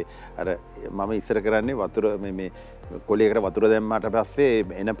මලක් ඒකේ අර මම ඉස්සර කරන්නේ වතුර මේ කොලයකට වතුර දැම්මාට පස්සේ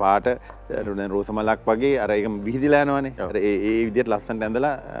එන පාට රෝස මලක් වගේ අර ඒක විහිදිලා යනවනේ. අර ඒ විදිහට ලස්සනට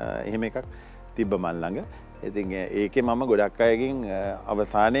ඇඳලා එහෙම එකක් තිබ්බ මන් ළඟ. ඉතින් ඒකේ මම ගොඩක් අයගෙන්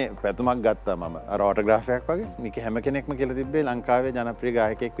අවසානයේ පැතුමක් ගත්තා මම. අර ඔටෝග්‍රාෆ් එකක් වගේ. මේක හැම කෙනෙක්ම කියලා තිබ්බේ ලංකාවේ ජනප්‍රිය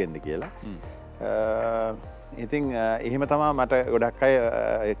ගායකයෙක් වෙන්න කියලා. ඉතින් එහෙම තමා මට ගොඩක් අය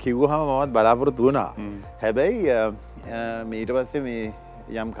කිව්වහම මමත් බලාපොරොත්තු වුණා. හැබැයි ඊට පස්සේ මේ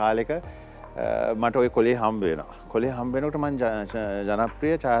යම් කාලෙක මට ওই කොලේ හම්බ වෙනවා. කොලේ හම්බ වෙනකොට මම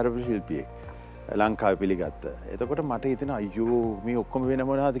ජනප්‍රිය ඡායාරූප ශිල්පියෙක් ලංකාවේ පිළිගත්ත. එතකොට මට හිතෙනවා අයියෝ මේ ඔක්කොම වෙන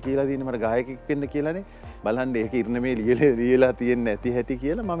මොනවද කියලා තියෙන්නේ මට ගායකයෙක් වෙන්න කියලානේ. බලන්න ඒක ඉරණ මේ ලියලා තියෙන්නේ නැති හැටි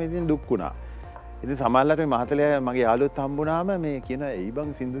කියලා මම ඉතින් දුක් වුණා. ඉතින් සමහරවිට මේ මහතලයා මගේ යාළුවොත් හම්බුනාම මේ කියනවා "එයි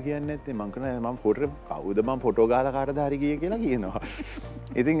බං සින්දු කියන්නේ නැත්තේ මං කරන මම ෆොටෝ කවුද මම ෆොටෝ ගාලා කාටද හරි ගියේ" කියලා කියනවා.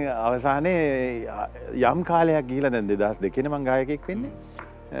 ඉතින් අවසානයේ යම් කාලයක් ගිහිලා දැන් 2002 නේ මං ගායකයෙක් වෙන්නේ.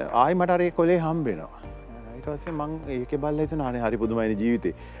 ආයි මට අර ඒ කොලේ හම්බ වෙනවා. ඊට පස්සේ මං ඒකේ බලලා හිතනවා අනේ හරි පුදුමයිනේ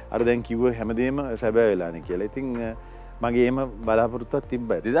ජීවිතේ. අර දැන් කිව්ව හැමදේම සැබෑ වෙලානේ කියලා. ඉතින් මගේ එහෙම බලාපොරොත්තුවක්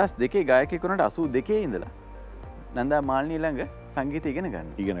තිබ්බා. 2002 ගායකයෙක් වුණාට 82 ඉඳලා නන්දා මාල්නී ළඟ සංගීතය ඉගෙන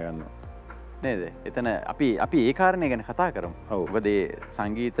ගන්නවා. නේද? එතන අපි ඒ කාරණේ ගැන කතා කරමු. මොකද ඒ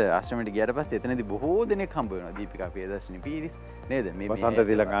සංගීත ආශ්‍රමයට ගියාට පස්සේ එතනදී බොහෝ දෙනෙක් හම්බ වෙනවා. දීපිකා පියදර්ශිනී පීරිස් නේද? මේ වසන්ත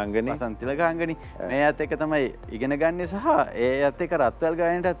තිලකාංගනි මේ ඇත් එක තමයි ඉගෙන ගන්නේ සහ ඒ ඇත් එක රත්වැල්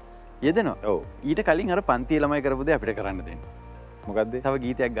ගායනයටත් යෙදෙනවා. ඔව්. ඊට කලින් අර පන්ති ළමයි කරපු දේ අපිට කරන්න දෙන්න. මොකද්ද? තව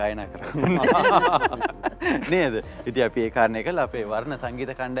ගීතයක් ගායනා කරන්න. නේද? ඉතින් අපි ඒ කාරණේ කළා අපේ වර්ණ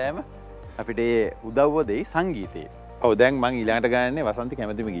සංගීත කණ්ඩායම අපිට ඒ උදව්ව දෙයි සංගීතයේ. ඔව් දැන් මං ඊළඟට ගායන්නේ වසන්ති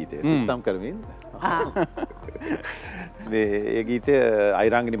කැමැතිම ගීතය. උත්තම් කරමින්. මේ ගීතය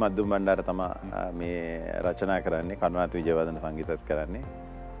අයිරංගනි මද්දුම් බණ්ඩාර තමයි මේ රචනා කරන්නේ. කරුණාත් විජයවර්ධන සංගීතත් කරන්නේ.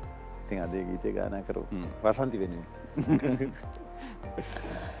 ඉතින් අද ඒ ගීතය ගායනා කරමු. වසන්ති වෙනුවෙන්.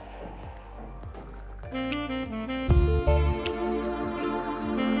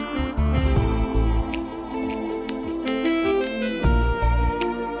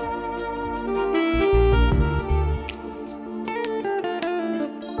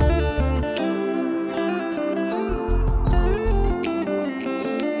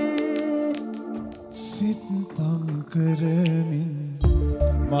 කරමින්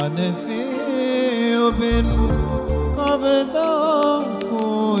මනසේ ඔබෙන් කවදා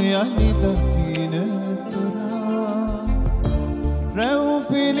හෝ යනි දකින තුරා රැව්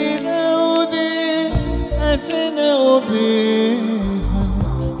පිළිරැව්දී ඇසෙන ඔබේ හන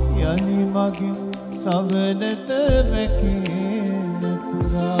යනි මගින් සවනත වැකෙන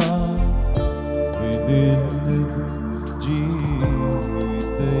තුරා විදින්නද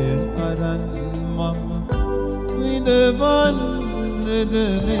ජීවිතය අරන් මම විඳවන්නද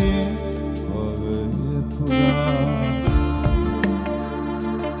මේ භවය පුරා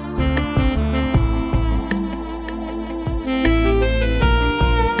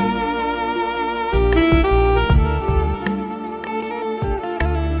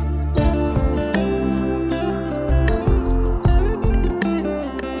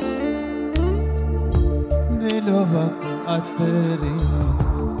දෙලොවක් අතරේ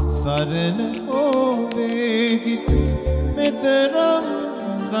සරණ ඔබේ හිතේ මෙතරම්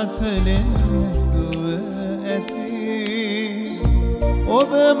සසලෙන් තුව ඇති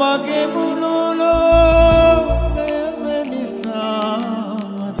ඔබ මගේ මුළු ලෝකයම නිසා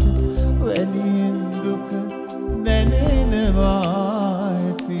මට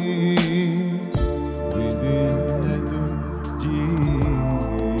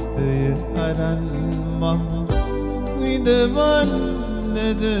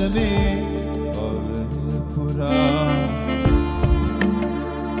මේ භවය පුරා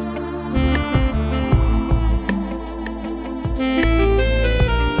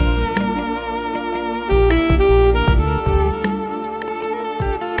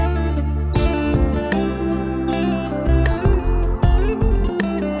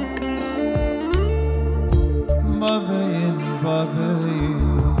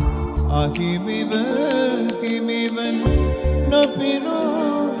අහිමිව හිමිවන් නොපිරු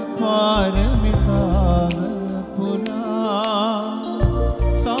පාරමිතාව පුරා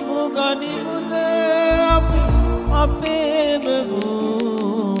සමුගනිමුද අපේම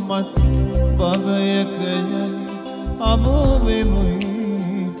වූමත් භවයක යලි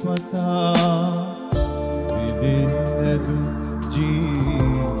අමුවෙමුයි පතා විදින්නදු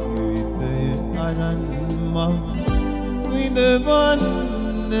ජීවිතය අරන් මම විඳවන්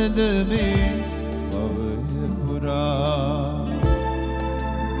නද මේ භවය පුරා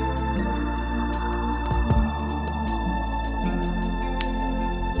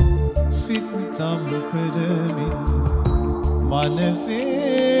සිතම් කරමින්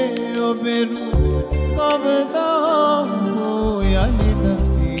මනසේ ඔබෙරු කවදා හෝ යලිද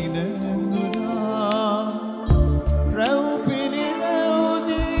ඉන දුරා රැව්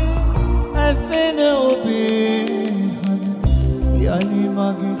පිළිරැවුදී ඇසෙන ඔබේ යලි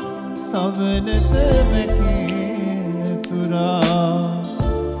මගේ සවනත මැකේ තුරා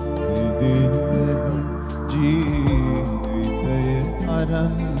විදින්නදුන් ජීවිතය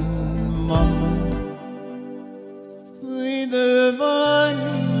අරන් මම විදවන්නද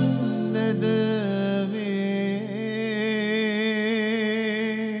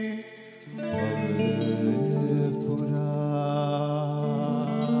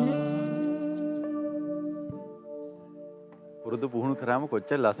පුහුණු කරාම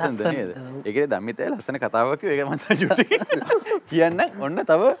කොච්චර ලස්සනද නේද? ඒකේ ධම්මිතේ ලස්සන කතාවක් කිව්ව ඒක මම චුට්ටි කියන්න ඔන්න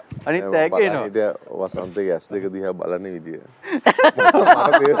තව අනිත් ටැග් එනවා. ඊට වසන්තගේ ඇස් දෙක දිහා බලන විදිය.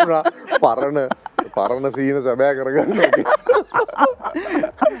 මට තේරුණා පරණ සීන සැබෑ කරගන්න ඕනේ.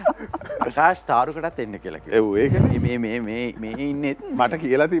 ප්‍රකාශ් තාරුකටත් එන්න කියලා කිව්වා. එව් ඒකනේ මේ ඉන්නේ මට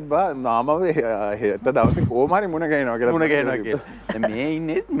කියලා තිබ්බා නාමව හෙට දවසේ කොහොම හරි මුණ ගැහෙනවා කියලා. දැන් මේ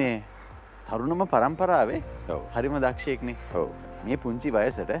ඉන්නේ මේ තරුණම පරම්පරාවේ හරිම දක්ෂයෙක්නේ. ඔව්. මේ පුංචි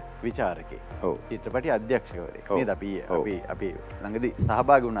වයසට විචාරකේ. ඔව්. චිත්‍රපටි අධ්‍යක්ෂකවරයෙක්. නේද? අපි ළඟදී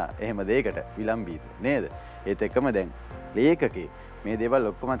සහභාගී වුණා එහෙම දෙයකට විලම්බීත නේද? ඒත් එක්කම දැන් ලේඛකේ මේ දේවල්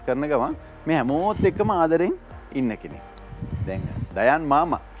ඔක්කොමත් කරන ගමන් මේ හැමෝත් එක්කම ආදරෙන් ඉන්න කෙනෙක්. දැන් දයන්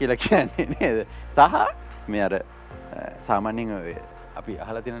මාමා කියලා කියන්නේ නේද? සහ මේ අර සාමාන්‍යයෙන් අපි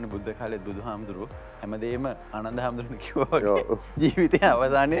අහලා තියෙන බුද්ධ කාලේ බුදුහාමුදුරුවෝ හැමදේම ආනන්ද හාමුදුරුවෝ කිව්වා වගේ ජීවිතයේ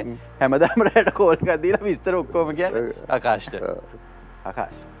අවසානයේ හැමදාම රැට කෝල් එකක් දීලා විස්තර ඔක්කොම කියන්නේ ආකාශට.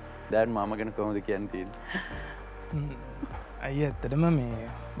 ආකාශ දැන් මාමා ගැන කොහොමද කියන්න තියෙන්නේ? අයියා ඇත්තටම මේ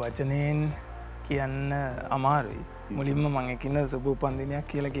වචනයෙන් කියන්න අමාරුයි. මුලින්ම මම එකින සුබ උපන්දිනයක්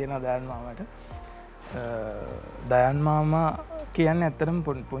කියලා කියනවා දයන් මාමට. දයන් මාමා කියන්නේ ඇත්තටම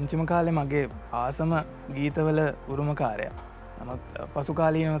පුංචිම කාලේ මගේ ආසම ගීතවල උරුමකාරයා. නමුත් පසු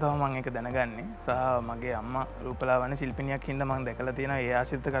කාලීනව තම මම ඒක දැනගන්නේ. සහ මගේ අම්මා රූපලාවන්‍ය ශිල්පිනියක් හින්දා මම දැකලා තියෙනවා ඒ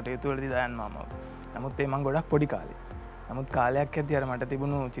ආශ්‍රිත කටයුතු වලදී දයන් මාමව. නමුත් ඒ මම ගොඩක් පොඩි කාලේ. නමුත් කාලයක් ඇද්දී අර මට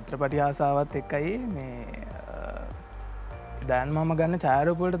තිබුණු චිත්‍රපටි ආසාවත් එක්කයි මේ දයන් මාමා ගන්න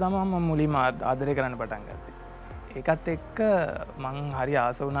ඡායාරූප වලට තමයි මම මුලින්ම ආදරය කරන්න පටන් ගත්තේ. ඒකත් එක්ක මං හරි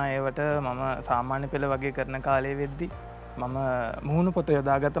ආස වුණා ඒවට. මම සාමාන්‍ය පෙළ වගේ කරන කාලේ වෙද්දි මම මුහුණු පොත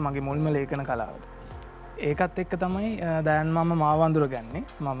යොදාගත්ත මගේ මුල්ම ලේඛන කලාවට. ඒකත් එක්ක තමයි දයන් මාමා මාව අඳුරගන්නේ.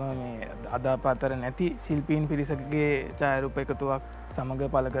 මම මේ අදාපාතර නැති ශිල්පීන් පිරිසකගේ ඡායාරූප එකතුවක් සමග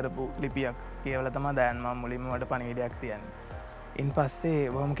පළ කරපු ලිපියක් කියවලා තමයි දයන් මාමා මුලින්ම මට පණිවිඩයක් තියන්නේ. ඉන්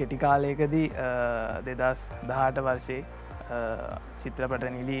පස්සේ බොහොම කෙටි කාලයකදී 2018 වර්ෂයේ චිත්‍රපට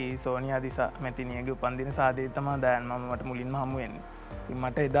නිලී සෝනියා දිසා මැතිනියගේ උපන්දින සාදේ තමයි දයන් මාමා මට මුලින්ම හමු වෙන්නේ. ඉතින්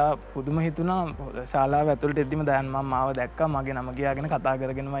මට එදා පුදුම හිතුණා ශාලාව ඇතුළට එද්දිම දයන් මාමා මාව දැක්කා. මගේ නම කියාගෙන කතා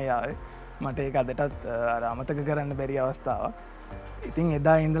කරගෙනමයි ආවේ. මට ඒක අදටත් අමතක කරන්න බැරි අවස්ථාවක්. ඉතින්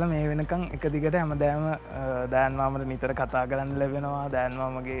එදා ඉඳලා මේ වෙනකන් එක දිගට හැමදාම දයන් මාමට නිතර කතා කරන්න ලැබෙනවා. දයන්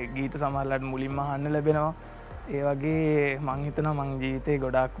මාමගේ ගීත සමහරලාට මුලින්ම අහන්න ලැබෙනවා. ඒ වගේ මං හිතනවා මං ජීවිතේ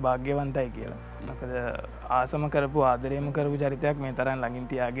ගොඩාක් වාග්යවන්තයි කියලා. මොකද ආසම කරපු ආදරේම කරපු චරිතයක් මේ තරම් ළඟින්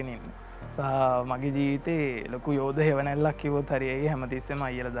තියාගෙන ඉන්න. සහ මගේ ජීවිතේ ලොකු යෝධ හේවණල්ලක් කිව්වොත් හරි ඒ හැමතිස්සෙම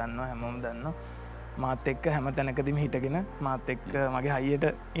අයියලා දන්නවා හැමෝම දන්නවා. මාත් එක්ක හැම තැනකදීම හිටගෙන මාත් එක්ක මගේ හයියට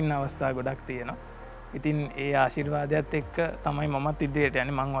ඉන්න අවස්ථා ගොඩක් තියෙනවා. ඉතින් ඒ ආශිර්වාදයත් එක්ක තමයි මමත් ඉදිරියට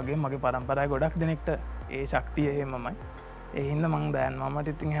යන්නේ. මං වගේ මගේ පරම්පරාවේ ගොඩක් දෙනෙක්ට ඒ ශක්තිය එහෙමමයි. ඒ හින්දා මං දයන්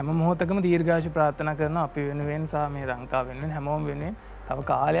මාමට ඉතින් හැම මොහොතකම දීර්ඝායුෂ ප්‍රාර්ථනා කරනවා අපි වෙනුවෙන් සහ මේ ලංකාව වෙනුවෙන් හැමෝම වෙනුවෙන් තව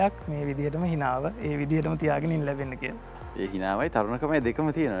කාලයක් මේ විදිහටම හිනාව ඒ විදිහටම තියාගෙන ඉන්න ලැබෙන්න කියලා. ඒ හිනාවයි තරුණකමයි දෙකම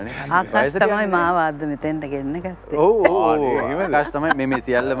තියෙනවානේ. ආකාශ තමයි මාව අද මෙතෙන්ට ගෙන්න ගත්තේ. ඔව් ඔව් ආකාශ තමයි මේ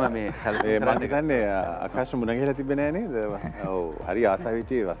සියල්ලම මේ මම හිතන්නේ ආකාශ මුණ ගැහිලා තිබ්බේ නෑ නේද? ඔව් හරි ආසාව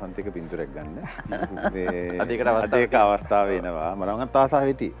හිටියේ වසන්තික පින්තූරයක් ගන්න. මේ ඒක අවස්ථාව එනවා. මම ආසාව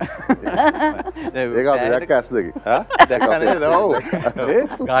හිටියේ. ඒක අපි දැක්ක ඇස් දෙකේ. දැක්ක නේද? ඔව්.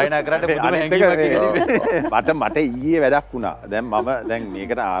 ගායනා කරන්න පුදුම හැංගීමක් මට ඊයේ වැඩක් වුණා. දැන්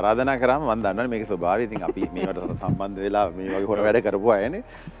මේකට ආරාධනා කරාම මම දන්නවනේ මේකේ ස්වභාවය. ඉතින් අපි මේවට සම්බන්ධ වෙලා මේ වගේ හොර වැඩ කරපු අයනේ.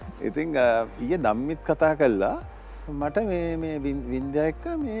 ඉතින් ඊයේ ධම්මිත් කතා කළා මට මේ වින්ද්‍යා එක්ක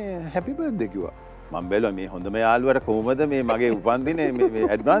මේ හැපි බර්ත්ඩේ කිව්වා. මම බැලුවා මේ හොඳම යාළුවාට කොහොමද මේ මගේ උපන්දිනේ මේ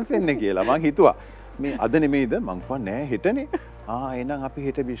ඇඩ්වාන්ස් වෙන්නේ කියලා. මං හිතුවා මේ අද නෙමෙයිද? මං කිව්වා නෑ හෙටනේ. එහෙනම් අපි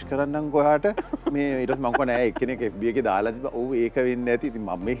හෙට විශ් කරන්නම්කො ඔයාට. මේ ඊට පස්සේ මං කිව්වා නෑ එක්කෙනෙක් FB එකේ දාලා තිබ්බා. ඔව් ඒක වෙන්නේ නැති. ඉතින්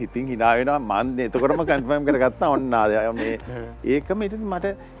මම මේ හිතින් hina වෙනවා. මම එතකොටම කන්ෆර්ම් කරගත්තා ඔන්න මේ ඒකම ඊට මට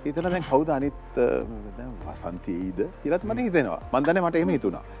හිතනවා දැන් කවුද අනිත් දැන් වසන්තීද කියලාත් මට හිතෙනවා. මම දන්නේ මට එහෙම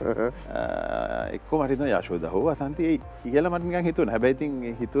හිතුණා. එක්කෝ මට හිතුණා යශෝදා හෝ වසන්තී එයි කියලා මට නිකන් හිතුණා. හැබැයි ඉතින්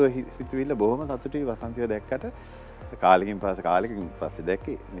හිතුවිල්ල බොහොම සතුටුයි වසන්තිව දැක්කට. කාලෙකින් පස්සේ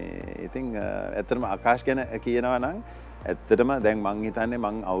දැක්කේ මේ ඉතින් ඇත්තටම ආකාශ ගැන කියනවා නම් ඇත්තටම දැන් මං හිතන්නේ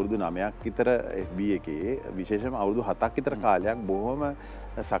මං අවුරුදු 9ක් විතර FB එකේ විශේෂයෙන්ම අවුරුදු 7ක් විතර කාලයක් බොහොම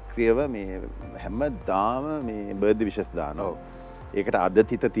සක්‍රියව මේ හැමදාම මේ බර්ත්ඩේ විශස් දානවා. ඒකට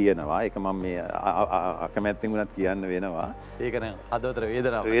අදතිත තියෙනවා. ඒක මම මේ අකමැත්තෙන් උනත් කියන්න වෙනවා. ඒක නෑ අදවතර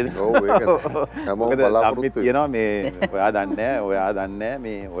වේදනාවක්. ඔව් ඒක හැමෝම බලාපොරොත්තු වෙනවා මේ ඔයා දන්නේ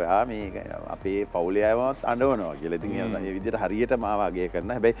මේ ඔයා මේ අපේ පවුලේ අයවත් අඬවනවා කියලා. ඉතින් ඒ විදිහට හරියට මාව අගය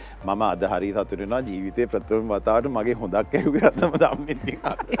කරනවා. හැබැයි මම අද හරිය සතුටු වෙනවා ජීවිතේ ප්‍රථම වතාවට මගේ හොඳක් ඇහුවේ අතම ධම්මිත්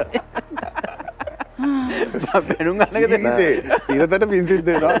බැනුම් ගන්නක දෙන්නේ ඉරතට පින්සිද්ද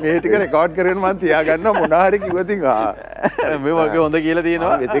වෙනවා මේ ටික රෙකෝඩ් කරගෙන මම තියාගන්නවා මොනවා හරි කිව්වතින් මේ වගේ හොඳ කියලා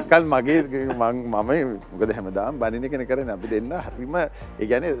තියෙනවා එතෙක්කල් මගේ මම මොකද හැමදාම බණින කෙනෙක් කරන්නේ අපි දෙන්න හරිම ඒ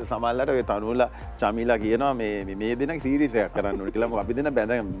කියන්නේ සමහරවිට ඔය තනුලා චමිලා කියනවා මේ දෙන්නගේ සීරීස් එකක් කරන්න ඕනේ කියලා අපි දෙන්න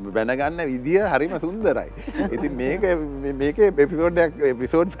බැන ගන්න විදිය හරිම සුන්දරයි ඉතින් මේකේ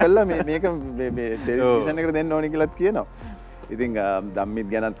එපිසෝඩ්ස් කරලා මේක මේ ටෙලිවිෂන් එකට දෙන්න ඕනේ කියලාත් කියනවා ඉතින් ධම්මිත්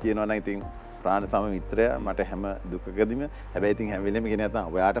ගැනත් කියනවා නම් ඉතින් ප්‍රාණ සම මිත්‍රයා මට හැම දුකකදීම හැබැයි ඉතින් හැම වෙලෙම කියන නැත්නම්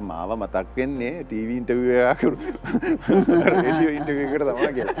ඔයාට මාව මතක් වෙන්නේ ටීවී ඉන්ටර්විව් එකක් රේඩියෝ ඉන්ටර්විව් එකකට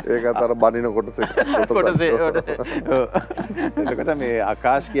තමයි කියලා. ඒකත් අර බණින කොටසේ. එතකොට මේ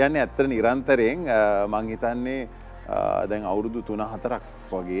ආකාශ කියන්නේ ඇත්තට නිරන්තරයෙන් මං හිතන්නේ දැන් අවුරුදු 3-4ක්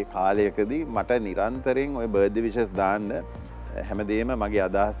වගේ කාලයකදී මට නිරන්තරයෙන් ওই බර්ත්ඩේ විශස් දාන්න හැමදේම මගේ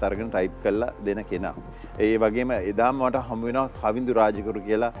අදහස් අරගෙන ටයිප් කරලා දෙන කෙනා. ඒ වගේම එදාම මට හමු වෙනවා කවින්දු රාජගුරු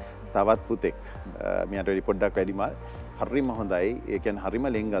කියලා තවත් පුතෙක්. මෙයාට වැඩි පොඩ්ඩක් වැඩිමල්. හරිම හොඳයි. ඒ කියන්නේ හරිම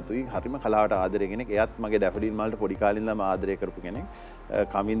ලෙන්ගතුයි. හරිම කලාවට ආදරය කෙනෙක්. එයාත් මගේ ඩැෆඩිල් මල්ට පොඩි කාලේ ඉඳන්ම ආදරය කරපු කෙනෙක්.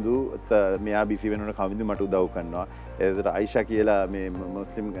 කවින්දු මෙයා බිසි වෙනකොට කවින්දු මට උදව් කරනවා. ඒකට අයිෂා කියලා මේ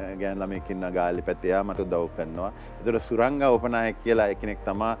මුස්ලිම් ගෑන් ළමෙක් ඉන්න ගාල්ලේ පැත්තේ එයා මට උදව් කරනවා. ඒකට සුරංගා උපනායක කියලා කෙනෙක්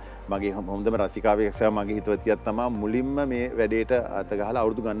තමයි මගේ හොඳම රසිකාවෙක් සහ මගේ හිතවතියක් තමයි මුලින්ම මේ වැඩේට අත ගහලා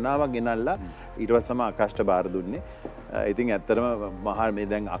අවුරුදු ගණනාවක් ගෙනල්ලා ඊට පස්සේ තමයි ආකාශට බාර දුන්නේ. ඉතින් ඇත්තටම මහා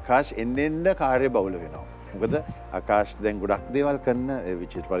මේ දැන් ආකාශ එන්න කාර්ය බහුල වෙනවා. මොකද ආකාශ දැන් ගොඩක් දේවල් කරන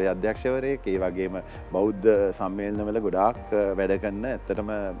විචිත්‍රපටි අධ්‍යක්ෂවරයෙක් ඒ වගේම බෞද්ධ සම්මේලනවල ගොඩාක් වැඩ කරන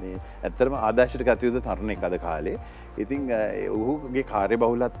ඇත්තටම ආදර්ශයට ගත යුතු තරුණෙක් අද කාලේ. ඉතින් ඔහුගේ කාර්ය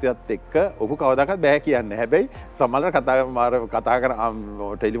බහුලත්වයත් එක්ක ඔහු කවදාකවත් බෑ කියන්නේ. හැබැයි සමහරවල් කතා කර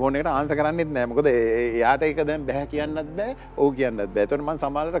ටෙලිෆෝන් එකට ආන්සර් කරන්නෙත් නෑ. මොකද එයාට ඒක දැන් බෑ කියන්නත් බෑ. ඔව් කියන්නත් බෑ. ඒතකොට මම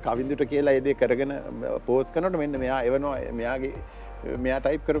සමහරවල් කවින්දුට කියලා ඒ දේ කරගෙන පෝස්ට් කරනකොට මෙන්න මෙයා එවනවා මෙයා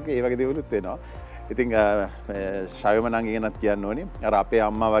ටයිප් කරපු ඒ වගේ දේවලුත් වෙනවා. ඉතින් ශයම නංගි ගැනත් කියන්න ඕනේ. අර අපේ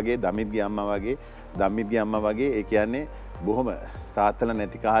අම්මා වගේ, දමිත්ගේ අම්මා වගේ, ධම්මිත්ගේ අම්මා වගේ ඒ කියන්නේ බොහොම තාත්තලා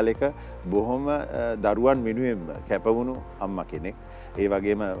නැති කාලෙක බොහොම දරුවන් වෙනුවෙන්ම කැපවුණු අම්මා කෙනෙක්. ඒ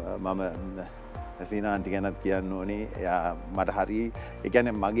වගේම මම සීනා ආන්ටි ගැනත් කියන්න ඕනේ. එයා මට හරි ඒ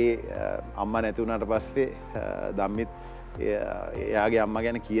කියන්නේ මගේ අම්මා නැති වුණාට පස්සේ ධම්මිත් එයාගේ අම්මා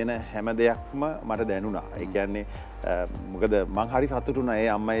ගැන කියන හැම දෙයක්ම මට දැනුණා. ඒ කියන්නේ මොකද මං හරි සතුටු වුණා ඒ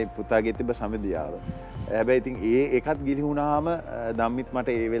අම්මයි පුතාගේ තිබ්බ සමදියාව. හැබැයි ඉතින් ඒකත් ගිලි වුණාම ධම්මිත්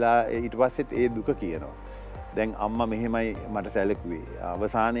මට ඒ වෙලාව ඊට පස්සෙත් ඒ දුක කියනවා. දැන් අම්මා මෙහෙමයි මට සැලකුවේ.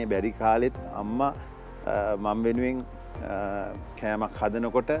 අවසානයේ බැරි කාලෙත් අම්මා මම වෙනුවෙන් කෑමක්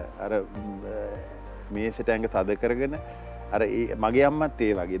හදනකොට අර මේසෙට ඇඟ තද කරගෙන අර මගේ අම්මත්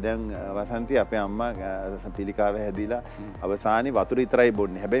ඒ වගේ දැන් වසන්ති අපේ අම්මා පිළිකාව හැදිලා අවසානයේ වතුර විතරයි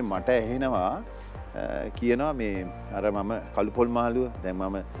බොන්නේ. හැබැයි මට ඇහෙනවා කියනවා මේ අර මම කළු පොල් මාළුව දැන්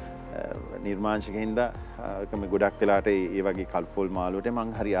මම නිර්මාංශක හින්දා මේ ගොඩක් වෙලාට ඒ වගේ කළු පොල් මාළුවට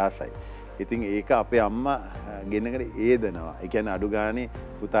මං හරි ආසයි. ඉතින් ඒක අපේ අම්මා ගෙනගෙන ඒදනවා. ඒ කියන්නේ අඩු ගානේ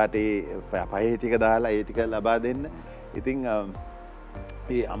පුතාට ඒ පහේ ටික දාලා ඒ ටික ලබා දෙන්න. ඉතින්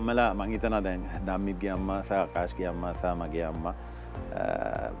ඒ අම්මලා මං හිතනවා දැන් ධම්මික්ගේ අම්මා සහ ආකාශ්ගේ අම්මා සහ මගේ අම්මා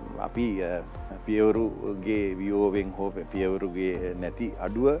අපි පියවරුගේ වියෝවෙන් හෝ පියවරුගේ නැති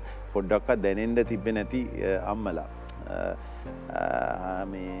අඩුව පොඩ්ඩක්වත් දැනෙන්න තිබ්බේ නැති අම්මලා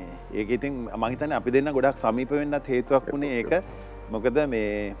මේ ඒක ඉතින් මං හිතන්නේ අපි දෙන්න ගොඩක් සමීප වෙන්නත් හේතුවක් වුණේ ඒක මොකද මේ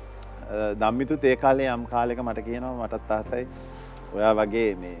ධම්මිතුත් ඒ කාලේ යම් කාලයක මට කියනවා මටත් ආසයි ඔයා වගේ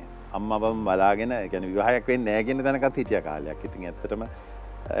මේ අම්මවම බලාගෙන ඒ කියන්නේ විවාහයක් වෙන්නේ නැහැ කියන තැනකත් හිටිය කාලයක්. ඉතින් ඇත්තටම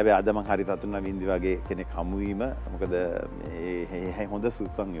හැබැයි අද මං හරි සතුටුනා වින්දි වගේ කෙනෙක් හමු වීම මොකද මේ හොඳ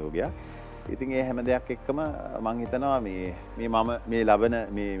සුසංයෝගයක්. ඉතින් ඒ හැම දෙයක් එක්කම මං හිතනවා මේ මම මේ ලබන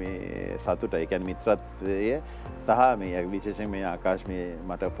මේ සතුට ඒ කියන්නේ මිත්‍රත්වය සහ මේ විශේෂයෙන් මේ ආකාශ මේ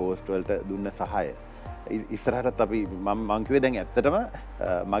මට පෝස්ට් වලට දුන්න සහාය ඉස්සරහටත් අපි මං කිව්වේ දැන් ඇත්තටම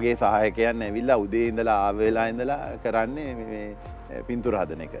මගේ සහායකයන් ඇවිල්ලා උදේ ඉඳලා ආව වෙලා ඉඳලා කරන්නේ මේ පින්තූර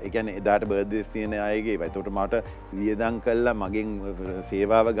හදන එක. ඒ කියන්නේ එදාට බර්ත්ඩේස් තියෙන අයගේ ඒවා. ඒකට මට වියදම් කළා මගෙන්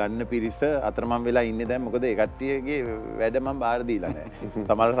සේවාව ගන්න පිරිස අතරමං වෙලා ඉන්නේ දැන් මොකද ඒ කට්ටියගේ වැඩ මම බාර දීලා නැහැ.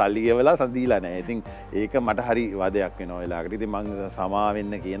 සමහර සල්ලි ගෙවලා දීලා නැහැ. ඉතින් ඒක මට හරි වදයක් වෙනවා වෙලාවකට. ඉතින් මං සමා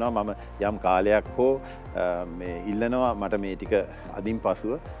වෙන්න කියනවා මම යම් කාලයක් හෝ මේ ඉල්ලනවා මට මේ ටික අදින්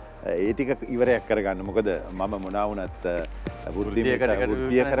පසුව ඒ ටික ඉවරයක් කරගන්න. මොකද මම මොනවා වුණත්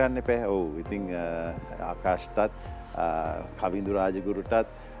වෘත්තිය කරන්න එපා. ඔව්. ඉතින් ආකාශ්ටත් කවිඳු රාජගුරුටත්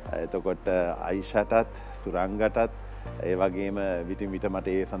එතකොට අයිෂටත් සුරංගටත් ඒ වගේම විටින් විට මට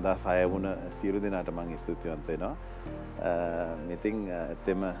ඒ සඳහා සහාය වුණ සියලු දෙනාට මම ස්තුතිවන්ත වෙනවා. ඉතින්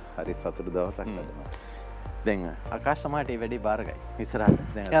ඇත්තෙම හරි සතුටු දවසක් ලැබුණා. දැන් ආකාශ සමහරට මේ වැඩේ බාරගයි. ඉස්සරහට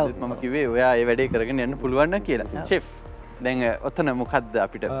දැන් මම කිව්වේ ඔයා මේ වැඩේ කරගෙන යන්න පුළුවන් න කියලා. ෂෙෆ් දැන් ඔතන මොකද්ද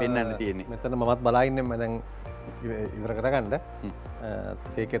අපිට පෙන්වන්න තියෙන්නේ? මෙතන මමත් බලා ඉන්නේ මම දැන් ඉවර කරගන්න.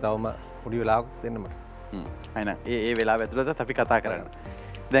 ඒකේ තවම පොඩි වෙලාවක් දෙන්න මට. අයින ඒ වෙලාව ඇතුළතත් අපි කතා කරන්න.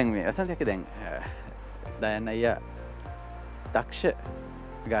 දැන් මේ වසන්තයක දැන් දයන්න අයියා දක්ෂ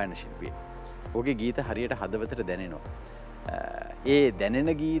ගායන ශිල්පියෙක්. ඔහුගේ ගීත හරියට හදවතට දැනෙනවා. ඒ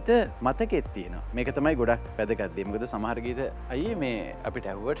දැනෙන ගීත මතකෙත් තියෙනවා. මේක තමයි ගොඩක් වැදගත් දේ. මොකද සමහර ගීත අයියේ මේ අපිට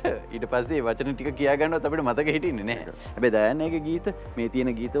ඇහුවට ඊට පස්සේ වචන ටික කියා ගන්නවත් අපිට මතක හිටින්නේ නැහැ. හැබැයි දයන්නගේ ගීත මේ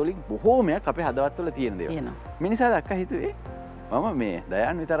තියෙන ගීත වලින් බොහෝමයක් අපේ හදවතවල තියෙන දේවල්. මිනිසා දක්ක හිතුවේ මම මේ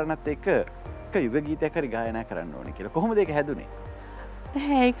දයන් විතරණත් එක්ක යුග ගීතයක් හරි ගායනා කරන්න ඕනේ කියලා. කොහොමද ඒක හැදුනේ?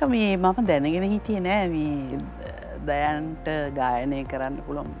 ඒක මේ මම දැනගෙන හිටියේ නෑ මේ දයන්ට ගායනය කරන්න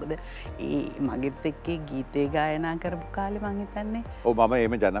පුළුවන්. මොකද ඒ මගෙත් එක්ක ගීතේ ගායනා කරපු කාලේ මං හිතන්නේ. ඔව් මම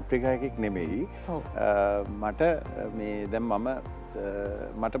එහෙම ජනප්‍රිය ගායකයෙක් නෙමෙයි. මට මේ දැන්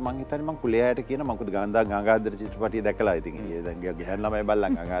මට මං හිතන්නේ මං කුලයාට කියන මං කුද ගංගාදර චිත්‍රපටිය දැකලා ඉතින් ඒ දැන් ගහන ළමයි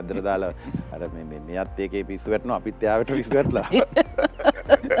බල්ලන් ගංගාදර දාලා අර මෙයත් ඒකේ පිස්සු වැටෙනවා අපිත් එයාට පිස්සු වැටලා.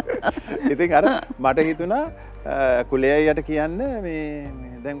 ඉතින් අර මට හිතුණා කුලයාට කියන්න මේ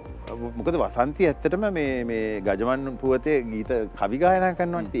දැන් මොකද වසන්ති ඇත්තටම මේ ගජමන් පුවතේ ගීත කවි ගායනා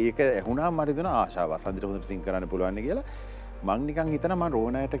කරනවා. ඉතින් ඒක ඇහුණාම මට හිතුණා ආශාව වසන්තිට හොඳට සිං කරන්න පුළුවන් කියලා. මං නිකන් හිතනවා මම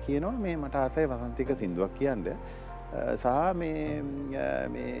රෝනායට කියනවා මේ මට ආසයි වසන්තික සින්දුවක් කියන්න. සහ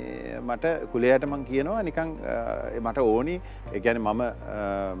මේ මට කුලයට මං කියනවා නිකන් මට ඕනි ඒ කියන්නේ මම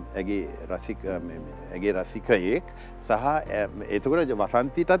ඇගේ රසිකයෙක් සහ එතකොට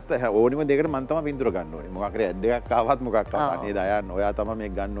වසන්තිටත් ඕනිම දෙයකට මම තමයි පින්තූර ගන්න ඕනේ. මොකක් හරි ඇඩ් එකක් ආවත් මොකක් ආවත් නේද අයන්න ඔයා තමයි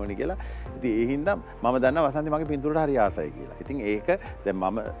මේක ගන්න ඕනේ කියලා. ඉතින් ඒ හින්දා මම දන්නවා වසන්ති මගේ පින්තූරට හරි ආසයි කියලා. ඉතින් ඒක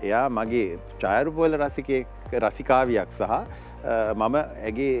දැන් එයා මගේ ඡායාරූපවල රසිකාවියක් සහ මම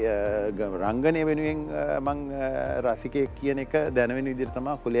ඇගේ රංගනය වෙනුවෙන් මං රසිකයෙක් කියන එක දැනවෙන විදිහට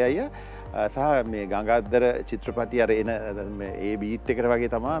තමයි කුලේ අයියා සහ මේ ගංගාදර චිත්‍රපටි අර එන ඒ බීට් එකට වගේ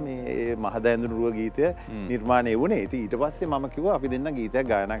තමයි මේ මහදැඳුණු රුව ගීතය නිර්මාණය වුණේ. ඉතින් ඊට පස්සේ මම කිව්වා අපි දෙන්න ගීතයක්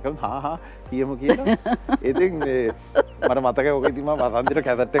ගායනා කරමු. හා කියමු කියලා. ඉතින් මට මතකයි ඔක ඉතින් මම වසන්තිට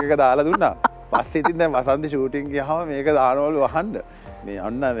කැසට් එකක දාලා දුන්නා. පස්සේ ඉතින් දැන් වසන්ති ෂූටින් ගියාම මේක දානවලු අහන්න. මේ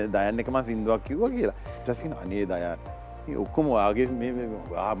අන්න මේ දයන් එක මම සින්දුවක් කිව්වා කියලා. ඊට පස්සේ කියනවා අනේ දයන් ඔක්කොම ආගේ මේ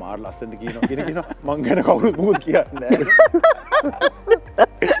මාර ලස්සනට කියනවා කියනවා මං ගැන කවුරුත් මොකුත් කියන්නේ නැහැ.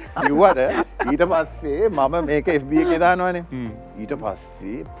 ඊට පස්සේ මම මේක FB එකේ දානවනේ. ඊට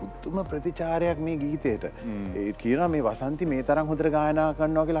පස්සේ පුදුම ප්‍රතිචාරයක් මේ ගීතේට. ඒ කියනවා මේ වසන්ති මේ තරම් හොඳට ගායනා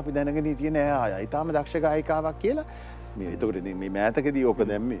කරනවා කියලා අපි දැනගෙන හිටියේ නෑ. ආය ඊටාම දක්ෂ ගායිකාවක් කියලා. මේ එතකොට ඉතින් මේ මෑතකදී ඕක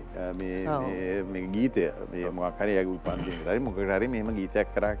දැම්මේ මේ ගීතය මේ මොකක් හරි යගේ උත්පන්න දෙන්න හරි මොකකට හරි මෙහෙම ගීතයක්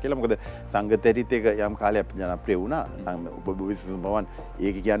කරා කියලා. මොකද සංගතයටිත් ඒක යම් කාලයක් ජනප්‍රිය වුණා. ඔබ සුසුම් පවන්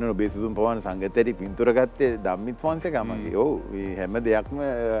ඒක කියන්නේ ඔබේ සුසුම් පවන් සංගතයටි පින්තූර ගත්තේ ධම්මිත් ෆොන්සේකා මගේ. ඔව් මේ හැම දෙයක්ම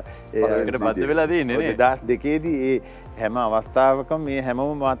ඒකට බද්ධ වෙලා තියෙන්නේ නේ. 2002 දී ඒ හැම අවස්ථාවකම මේ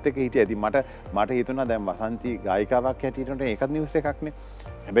හැමෝම මාත් එක්ක හිටියා. ඉතින් මට හිතුණා දැන් වසන්ති ගායිකාවක් හැටියට ඒකත් නිවුස් එකක් නේ.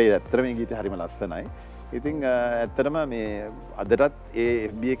 හැබැයි ඇත්තට මේ ගීතය හරිම ලස්සනයි. ඉතින් ඇත්තටම මේ අදටත් ඒ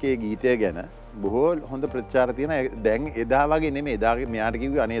FB එකේ ගීතය ගැන බොහෝ හොඳ ප්‍රචාර තියෙන දැන් එදා වගේ නෙමෙයි එදාගේ මෙයාට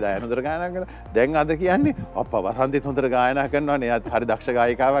කිව්වේ අනේ දයන් හොඳට ගායනා කරලා දැන් අද කියන්නේ අප්පා වසන්තිත් හොඳට ගායනා කරනවානේ එයාත් හරි දක්ෂ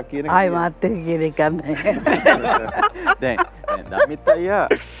ගායිකාවක් කියන එක ආයි මාත් එක කියන එක නැහැ දැන් දමිත් අයියා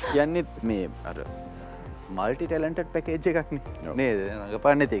කියන්නේ මේ අර මල්ටි ටැලන්ටඩ් පැකේජ් එකක් නේද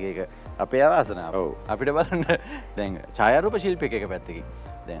නගපාන්නේ ඒක අපේ අවාසනාව අපිට බලන්න දැන් ඡායාරූප ශිල්පියෙක් එක පැත්තකින්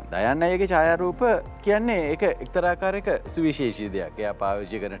දැන් දයන් අයියගේ ඡායාරූප කියන්නේ ඒක එක්තරාකාරයක සුවිශේෂී දෙයක්. එයා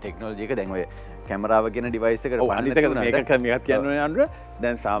පාවිච්චි කරන ටෙක්නොලොජි එක දැන් ඔය කැමරාව කියන ඩිවයිස් එකට අනිත් එක මේක කියන්නේ අනුර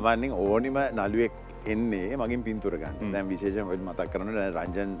දැන් සාමාන්‍යයෙන් ඕනිම නළුවෙක් එන්නේ මගින් පින්තූර ගන්න. දැන් විශේෂයෙන් ඔය මතක් කරනවා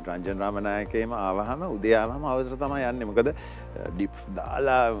රංජන් රාමනායකේම ආවහම උදේ ආවහම අවසර තමයි යන්නේ. මොකද ඩිප්ස්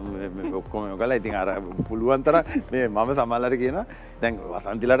දාලා ඔක්කොම ඔයගලා ඉතින් අර පුළුවන් තරම් මේ මම සමහරවල් කියනවා දැන්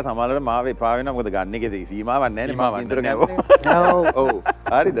වසන්තිලාට සමහරවල් මාව එපා වෙනවා. මොකද ගන්න එකේ සීමාවක් නැහැ නේ මම පින්තූර ගන්න. ඔව්.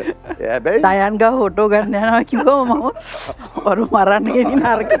 හරිද? හැබැයි දයන් ගාව ෆොටෝ ගන්න යනවා කිව්වම මම වරු මරන්න ගෙනින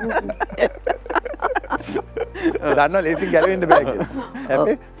අරක දන්නවා ලේසින් ගැලවෙන්න බෑ කියලා.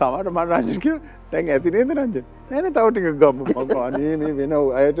 හැබැයි සමහරට මම රංජන් කියනවා දැන් ඇති නේද රංජන්? නෑ නෑ තව ටිකක් ගමු. මම අනේ මේ වෙන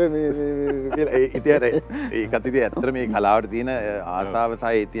අයට මේ කියලා ඉතින් ඒකත් ඉතින් ඇත්තට මේ කලාවට තියෙන ආසාව සහ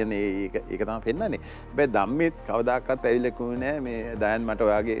ඒ තියෙන ඒක තමයි පෙන්නන්නේ. හැබැයි ධම්මෙත් කවදාකවත් ඇවිල්ලා කිව්වේ නෑ මේ දයන් මට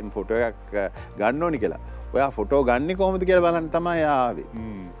ඔයාගේ ෆොටෝ එකක් ගන්න ඕනි කියලා. ඔයා ෆොටෝ ගන්නේ කොහොමද කියලා බලන්න තමයි ආවේ.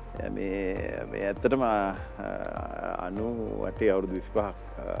 මේ ඇත්තටම 98 අවුරුදු 25ක්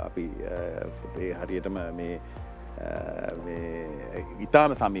අපි හරියටම මේ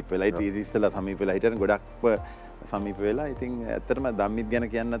ඉතාම සමීප වෙලා ඉතිස්සලා සමීප වෙලා හිටන ගොඩක්ම සමීප වෙලා ඉතින් ඇත්තටම ධම්මිත් ගැන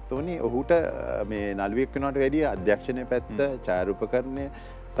කියන්නත් ඕනි ඔහුට මේ නළුවෙක් වෙනවට වැඩිය අධ්‍යක්ෂණය පැත්ත ඡායාරූපකරණය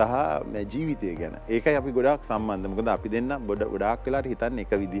සහ මේ ජීවිතය ගැන ඒකයි අපි ගොඩාක් සම්බන්ධ මොකද අපි දෙන්න ගොඩාක් වෙලාට හිතන්නේ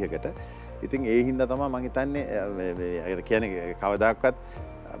එක විදිහකට ඉතින් ඒ හින්දා තමයි මම හිතන්නේ මේ කියන්නේ කවදාකවත්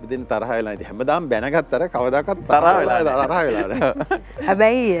අපි දෙන්න තරහ වෙලා ඉතින් හැමදාම බැනගත්තර කවදාකවත් තරහ වෙලා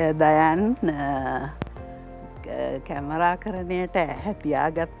හැබැයි දයන් කැමරාකරණයට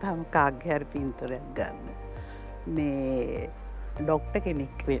හැතියාගත්තාම කාගේ හරි පින්තූරයක් ගන්න මේ ඩොක්ටර්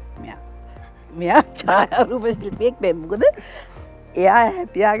කෙනෙක් මෙයා ඡායාරූප ශිල්පියෙක් නෙමෙයි මොකද එයා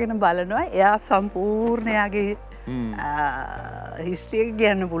හැතියාගෙන බලනවා එයා සම්පූර්ණ එයාගේ හිස්ටරි එක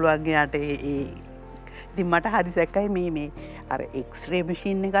කියන්න පුළුවන් එයාට ඉතින් මට හරි සැකයි මේ අර එක්ස්රේ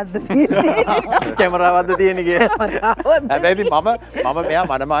මැෂින් එකක්ද තියෙන්නේ කැමරාවක්ද තියෙන්නේ කියලා. හැබැයි ඉතින් මම මෙයා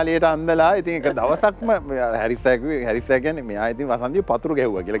මනමාලියට අන්දලා ඉතින් එක දවසක්ම හැරිසා කියන්නේ මෙයා ඉතින් වසන්තිය පතුරු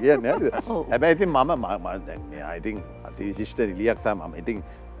ගැහුවා කියලා කියන්නේ හරිද? හැබැයි ඉතින් මම දැන් මෙයා ඉතින් අතිවිශිෂ්ට රිලියක් සා මම ඉතින්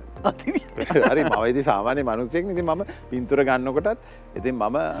හරි මම ඉතින් සාමාන්‍ය මිනිස්සෙක් නේ ඉතින් මම පින්තූර ගන්නකොටත් ඉතින් මම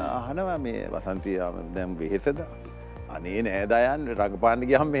අහනවා මේ වසන්තිය දැන් වෙහෙසද? අනේ නෑ දයන් රඟපාන්න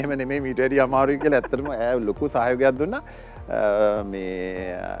ගියම මෙහෙම නෙමෙයි මීට වැඩිය අමාරුයි කියලා ඇත්තටම ඈ ලොකු සහයෝගයක් දුන්නා.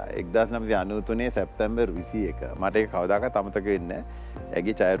 මේ 1993 සැප්තැම්බර් 21 මට ඒක කවදාකවත් අමතක වෙන්නේ නැහැ.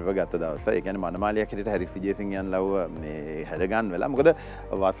 ඇගේ ඡායාරූප ගත්ත දවස. ඒ කියන්නේ මනමාලියක් හිටියට හැරිස් විජේසිංහයන් ලව්ව මේ හැදගන්න වෙලා. මොකද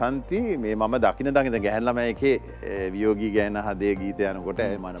වසන්ති මේ මම දකින ගැහැණු ළමයි එකේ වියෝගී ගෑන හදේ ගීතය යනකොට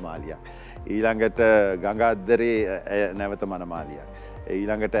මනමාලියක්. ඊළඟට ගංගාද්දරේ නැවත මනමාලියක්.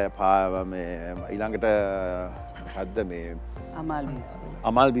 ඊළඟට ඊළඟට හද්ද මේ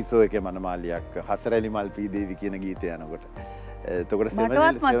අමල් බිසෝ එකේ මනමාලියක් හතරැලි මල් පී දේවි කියන ගීතය යනකොට එතකොට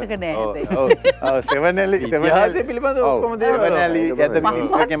ඉතිහාසය පිළිබඳව ඔක්කොම දේවල්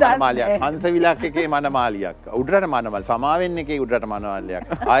මනමාලියක් හංසවිලක් එකේ මනමාලියක් උඩරට මනමල් සමාවෙන්න එකේ උඩරට මනමාලියක්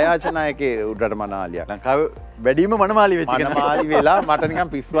ආයාචනා එකේ උඩරට මනමාලියක් ලංකාවේ වැඩිම මනමාලි වෙච්ච මනමාලි වෙලා මට නිකන්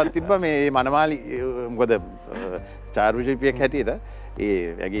පිස්සුවක් තිබ්බ මේ මනමාලි මොකද ඡායාරූප ශිල්පියෙක් හැටියට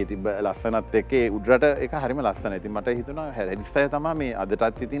ඒ ඇගේ තිබ්බ ලස්සනත් එක්කේ උඩරට එක හරිම ලස්සනයි. ඉතින් මට හිතුණා හැරිස්සය තමයි මේ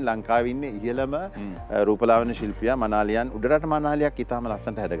අදටත් ඉතින් ලංකාවේ ඉන්නේ ඉහළම රූපලාවන්‍ය ශිල්පියා මනාලියන් උඩරට මනාලියක් ඉතාම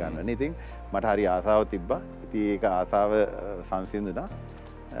ලස්සනට හැද ගන්නනේ. ඉතින් මට හරි ආසාවක් තිබ්බා. ඉතින් ඒක ආසාව සංසිඳුණා.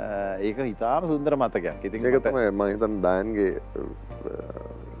 ඒක ඉතාම සුන්දර මතකයක්. ඉතින් ඒක තමයි මම හිතන්නේ දායන්ගේ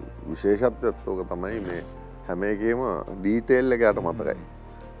විශේෂත්වයක් ඕක තමයි මේ හැම එකේම ඩීටේල් එකකට මතකයි.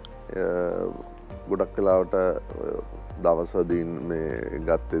 ගොඩක් වෙලාවට දවසදින් මේ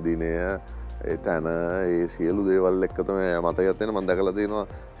ගත්ත දිනය ඒ තැන ඒ සියලු දේවල් එක්ක තමයි මතකයක් තියෙන. මම දැකලා තියෙනවා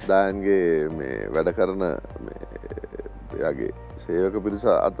දායන්ගේ මේ වැඩ කරන එයාගේ සේවක පිරිස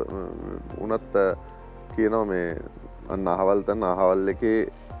උනත් කියනවා මේ අන්න අහවල් තැන අහවල් එකේ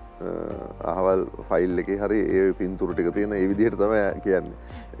අහවල් ෆයිල් එකේ හරි ඒ පින්තූර ටික තියෙන ඒ විදිහට තමයි කියන්නේ.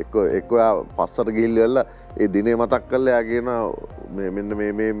 එක්ක පස්සට ගිහිල්ලා ඒ දිනේ මතක් කරලා එයා කියනවා මෙන්න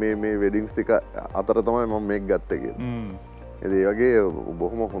මේ වෙඩින්ග්ස් ටික අතර තමයි මම මේක ගත්තේ කියලා. ඒ වගේ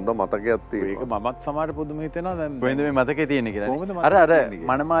බොහොම හොඳ මතකයක් තියෙනවා. ඒක මමත් සමහරට පුදුම හිතෙනවා දැන් කොහෙන්ද මේ මතකේ තියෙන්නේ කියලා. අර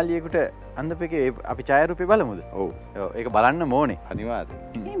මනමාලියෙකුට අන්දපේකේ අපි ඡායාරූපේ බලමුද? ඔව්. ඒක බලන්න ඕනේ. අනිවාර්යයෙන්.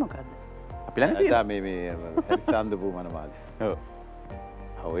 ඒ මොකද්ද? අපි ළඟ තියෙනවා මේ හැරිස් අන්දපු මනමාලිය. ඔව්.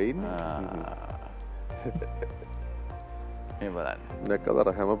 ඔයින් මේ බලන්න. දැක්කද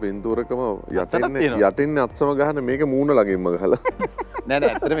හැම පින්තූරකම අත්තටත් යටින් අත්සම ගහන මේක මූණ ළඟින්ම ගහලා. නෑ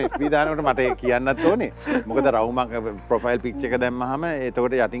නෑ ඇත්තටම FB දානකොට මට කියන්නත් ඕනේ. මොකද රවුමක් ප්‍රොෆයිල් පික්චර් එක දැම්මහම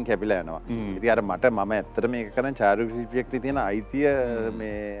එතකොට යටින් කැපිලා යනවා. ඉතින් අර මම ඇත්තට මේක කරන් චාරු ශිල්පියෙක් තියෙන අයිතිය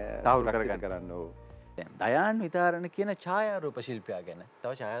මේ තහවුරු කරගන්න ඕ. දයාන් විතාරණ කියන ඡායාරූප ශිල්පියා ගැන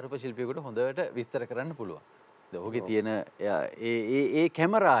තව ඡායාරූප ශිල්පියෙකුට හොඳට විස්තර කරන්න පුළුවන්. ඔහුගේ තියෙන ඒ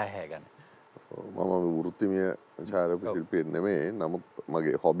කැමරා හැ ගැන. මම වෘත්තිමය ඡායාරූප ශිල්පියෙක් නෙමෙයි. නමුත්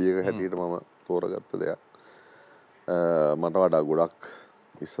මගේ හොබි එක හැටියට මම තෝරගත්ත දෙයක්. මට වඩා ගොඩක්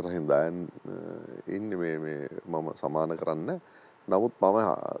ඉස්සරහින් දයන් ඉන්නේ මේ මම සමාන කරන්න. නමුත් මම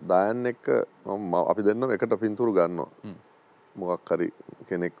දයන් එක්ක අපි දෙන්නම එකට පින්තූරු ගන්නවා. මොකක් හරි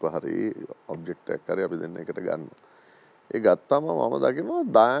කෙනෙක්ව හරි ඔබ්ජෙක්ට් එකක් හරි අපි දෙන්න එකට ගන්නවා. ඒ ගත්තාම මම දකිනවා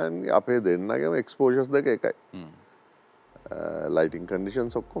දයන්ගේ අපේ දෙන්නගේම එක්ස්පෝෂර්ස් දෙක එකයි. ලයිටින්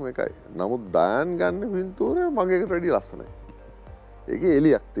කන්ඩිෂන්ස් ඔක්කොම එකයි. නමුත් දයන් ගන්න පින්තූරය මගේ එකට වැඩිය ලස්සනයි. ඒකේ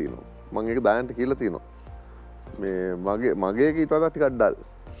එලියක් තියෙනවා. මම ඒක දයන්ට කියලා තියෙනවා. මේ මගේ ඊට වඩා ටිකක් ඩල්.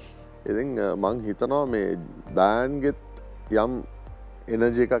 ඉතින් මං හිතනවා මේ දයන්ගෙත් යම්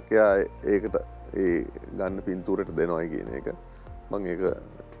එනර්ජි එකක් එයා ඒකට ඒ ගන්න පින්තූරයට දෙනවයි කියන එක මං ඒක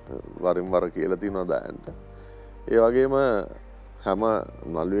වරින් වර කියලා තියෙනවා දයන්ට. ඒ වගේම හැම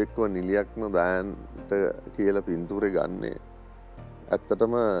නළුවෙක්ව නිලියක්ම දයන්ට කියලා පින්තූරේ ගන්නේ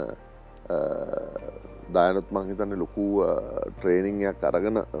ඇත්තටම දයනත් මං හිතන්නේ ලොකු ට්‍රේනින් එකක්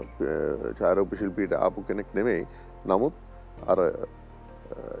අරගෙන ඡායාරූප ශිල්පීට ආපු කෙනෙක් නෙමෙයි. නමුත් අර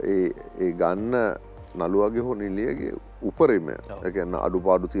ඒ ගන්න නළුවගේ හෝ නිලියගේ උපරිමය. ඒ කියන්නේ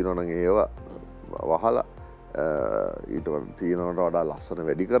අඩුපාඩු තියෙනවා නම් ඒවා වහලා ඊට තියෙනවට වඩා ලස්සන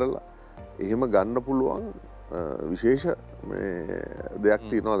වැඩි කරලා එහෙම ගන්න පුළුවන් විශේෂ මේ දෙයක්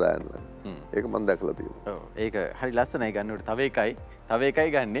තියෙනවා දයන්න. ඒක මම දැකලා තියෙනවා. ඔව් ඒක හරි ලස්සනයි ගන්නකොට තව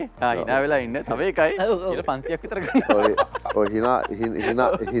එකයි ගන්නෙ. hina වෙලා ඉන්න තව එකයි ඊට 500ක් විතර ගන්නවා. ඔය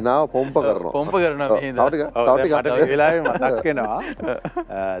හිනාව පොම්ප කරනවා. පොම්ප කරනවා මේ තව ටිකක් මට මේ වෙලාවේ මතක් වෙනවා.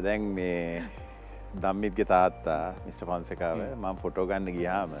 දැන් මේ ධම්මිත්ගේ තාත්තා මිස්ටර් ෆොන්සේකාව මම ෆොටෝ ගන්න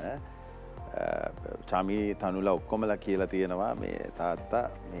ගියාම චාමි තනුලා ඔක්කොමලා කියලා තියෙනවා මේ තාත්තා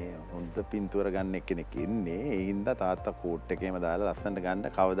මේ හොඳ පින්තූර ගන්න කෙනෙක් ඉන්නේ. ඒ හින්දා තාත්තා කෝට් එකේම දාලා ලස්සනට ගන්න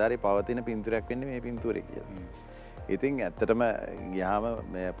කවදාරි පවතින පින්තූරයක් වෙන්නේ මේ පින්තූරේ කියලා. ඉතින් ඇත්තටම ගියාම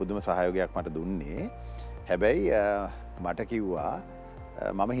මේ පුදුම සහයෝගයක් මට දුන්නේ. හැබැයි මට කිව්වා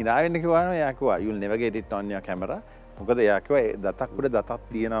මම hina වෙන්න කිව්වා නෝ එයා කිව්වා you'll never get it on your camera. මොකද එයා කිව්වා දතක් උඩ දතක්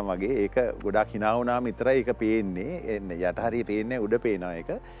තියෙනවා මගේ. ඒක ගොඩක් hina වුණාම විතරයි ඒක පේන්නේ. යට හරිය පේන්නේ උඩ පේනවා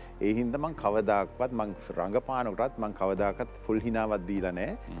ඒක. ඒ හින්දා මං කවදාකවත් මං රංගපානකටත් මං කවදාකවත් ෆුල් හිනාවක් දීලා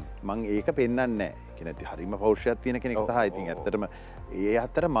නැහැ. මං ඒක පෙන්වන්නේ නැහැ. කියන්නේ හරිම පෞරුෂයක් තියෙන කෙනෙක් සහ ඉතින් ඇත්තටම ඒ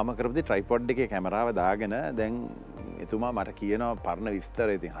අතර මම කරපු ට්‍රයිපොඩ් එකේ කැමරාව දාගෙන දැන් එතුමා මට කියනවා පරණ විස්තර.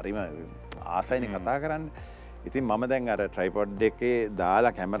 ඉතින් හරිම ආසයිනේ කතා කරන්න. ඉතින් මම දැන් අර ට්‍රයිපොඩ් එකේ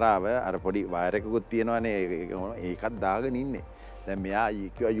දාලා කැමරාව අර පොඩි වයර් එකකුත් තියෙනවනේ ඒකත් දාගෙන ඉන්නේ. දැන් මෙයා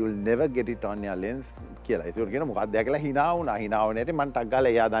කිව්වා you'll never get it on your lens කියලා. ඒක කියන මොකක්ද දැකලා hina වුණා. hina වුණේට මං ටක්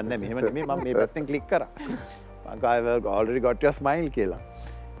ගාලා එයා දන්නේ මෙහෙම නෙමෙයි මම මේ පැත්තෙන් ක්ලික් කරා. මං I already got your smile කියලා.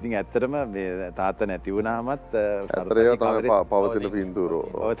 ඉතින් ඇත්තටම මේ තාත්තා නැති වුණාමත් අතරේ තමයි පවතින පින්තූරෝ.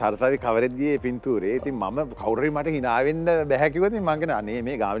 ඔය සරසවි කවරෙත් ගියේ පින්තූරේ. ඉතින් මම කවුරු හරි මට hina වෙන්න බෑ කිව්වොත් මං කියන අනේ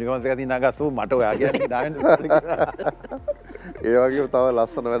මේ ගාමිණී කොන්සේක hina ගස්සු මට ඔයා කියන්නේ hina වෙන්න ඒ වගේම තව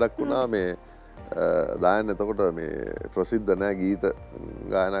ලස්සන වැඩක් වුණා මේ දායන් එතකොට මේ ප්‍රසිද්ධ නෑ ගීත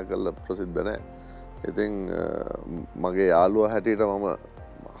ගායනා කරලා ප්‍රසිද්ධ නෑ. ඉතින් මගේ යාළුවා හැටියට මම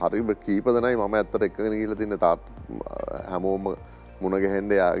හරිම කීප දෙනයි මම ඇත්තට එක්කගෙන ගිහිල්ලා තින්නේ තාත්තා හැමෝම මුණ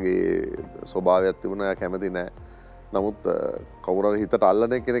ගැහෙන්න යාගේ ස්වභාවයක් තිබුණා. යා කැමති නෑ. නමුත් කවුරු හරි හිතට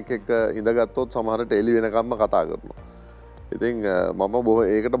අල්ලන කෙනෙක් එක්ක ඉඳගත්තොත් සමහරට එළි වෙනකම්ම කතා කරනවා. ඉතින් මම බොහෝ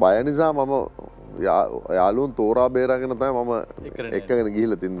ඒකට බය නිසා මම යාළුවෝ තෝරා බේරාගෙන තමයි මම එක්කගෙන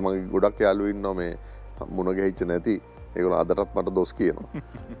ගිහිල්ලා තින්නේ. මගේ ගොඩක් යාළුවෝ ඉන්නවා මේ මුණ ගැහිච්ච නැති. ඒගොල්ලෝ අදටත් මට දොස් කියනවා.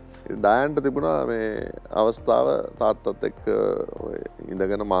 දායන්ට තිබුණා මේ අවස්ථාව තාත්තත් එක්ක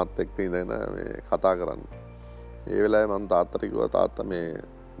ඉඳගෙන මාත් එක්ක ඉඳගෙන මේ කතා කරන්න. ඒ වෙලාවේ මම තාත්තට කිව්වා තාත්තා මේ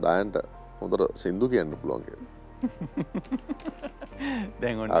දායන්ට හොඳට සින්දු කියන්න පුළුවන් කියලා.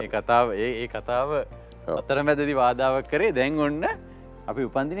 දැන් ඔන්න ඒ කතාව අතරමැදදී වාදාවක් කරේ. දැන් ඔන්න අපි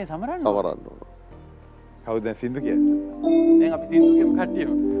උපන්දිනේ සමරන්න ඕන. කවුද දැන් සින්දු කියන්නේ? දැන් අපි සින්දු කියමු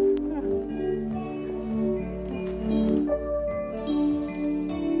කට්ටියම.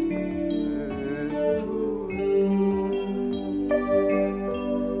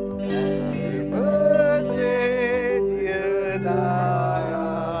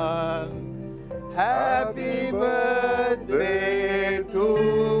 Happy birthday to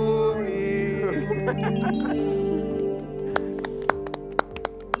you.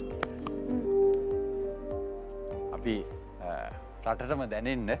 රටටම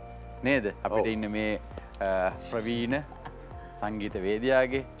දැනෙන්න නේද අපිට ඉන්න මේ ප්‍රවීණ සංගීත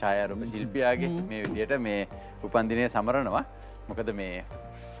වේදයාගේ ඡායාරූප ශිල්පියාගේ මේ විදියට මේ උපන්දිනය සමරනවා මොකද මේ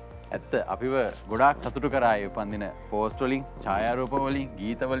ඇත්ත අපිව ගොඩාක් සතුටු කරාය උපන්දින පෝස්ට් වලින් ඡායාරූප වලින්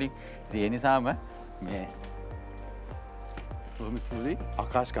ගීත වලින් ඒ නිසාම මේ බොහොම ස්තුතියි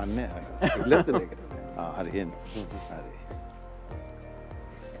ආකාශ කන්නේ ඉල්ලද්ද මේකට හරි එන්න හරි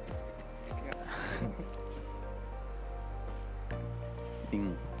ඉතින්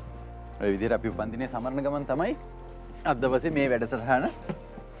ඔය විදිහට අපි උපන්දිනය සමරන ගමන් තමයි අද දවසේ මේ වැඩසටහන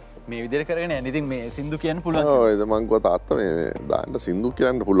මේ විදිහට කරගෙන යන්නේ. ඉතින් මේ සින්දු කියන්න පුළුවන්. ඔව් ඒක මං ගියා තාත්තා මේ දාන්න සින්දු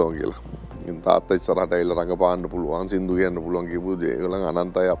කියන්න පුළුවන් කියලා. ඉතින් තාත්තා ඉස්සරහට ඇවිල්ලා රඟපාන්න පුළුවන් සින්දු කියන්න පුළුවන් කියපු දේ ඒගොල්ලන්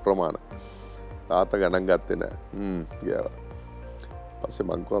අනන්තයි අප්‍රමාණ. තාත්තා ගණන් ගත්තේ නෑ. කියලා. පස්සේ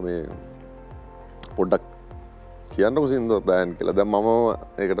මං කිව්වා මේ පොඩ්ඩක් කියන්නකො සින්දුවක් දාන්න කියලා. දැන් මම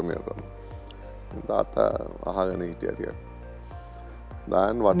ඒකට මේ කරනවා. තාත්තා අහගෙන හිටියා ටිකක්.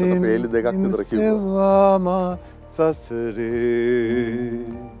 දාන්න වටට පේලි දෙකක් විතර කිව්වා. සසරේ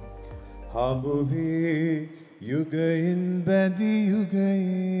හමුවී යුගයින් බැඳි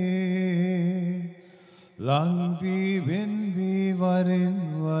යුගයේ ලංවී වෙන්වී වරෙන්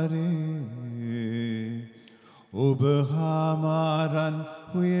වරේ ඔබ හාමාරන්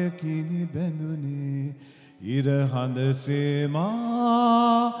හුයකිනි බැඳුනේ ඉරහඳ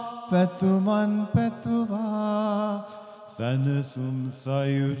සේමා පැතුමන් පැතුවා සනසුම්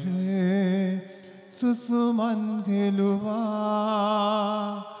සයුරේ සුසුමන් හෙළුවා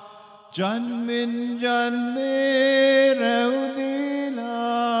ජන්මෙන් ජන්මේ රැවුදිලා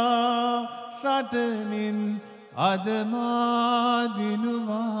සටනින් අදමාදිනුවා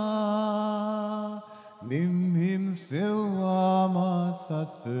නිම්හිම් සෙව්වාම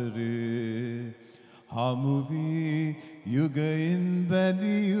සසරේ හමුවී යුගයින්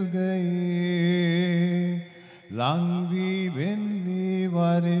බැඳි යුගයේ ලංවී වෙන්වී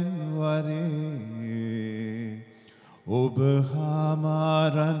වරෙන් වරේ ඔබ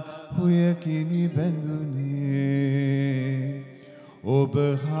හාමාරන් හුයකිනි බැඳුනේ ඔබ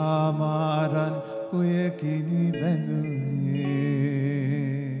හාමාරන් හුයකිනි බැඳුනේ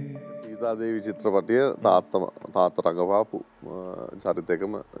සීතාදේවි චිත්‍රපටිය තාත්තා රඟපාපු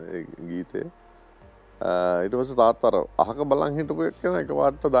චරිතයකම ගීතේ ඊට පස්සේ තාත්තා අහක බලන් හිටපු එක්කන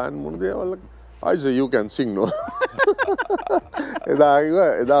එකපාරට දාන්න මුණ දේවල් I say you can sing no.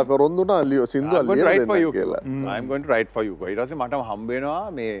 එදා පොරොන්දුනා සින්දුව ලියලා දෙන්න කියලා. I'm going to write for you. ඊට පස්සේ මට හම්බ වෙනවා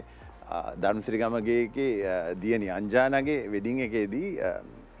මේ ධර්මසිරිගමගේගේ දියණි අංජානගේ වෙඩින් එකේදී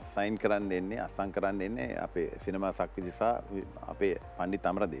සයින් කරන්න එන්නේ අස්සම් කරන්න එන්නේ අපේ සිනමා සක්විති සහ අපේ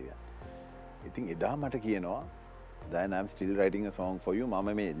පණ්ඩිත අමරදේවයන්. ඉතින් එදා මට කියනවා දැන් I'm still writing a song for you. මම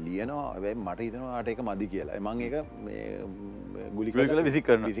මේ ලියනවා හැබැයි මට හිතෙනවා ආට ඒක මදි කියලා. මම ඒක මේ ගුලි කරලා විසි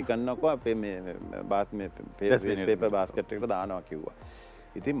කරනකො අපේ මේ පේපර් බාස්කට් එකට දානවා කිව්වා.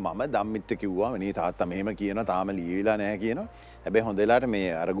 ඉතින් මම ධම්මිට කිව්වා නේ තාත්තා මෙහෙම කියනවා තාම ලියවිලා නැහැ කියනවා. හැබැයි හොඳ වෙලාවට මේ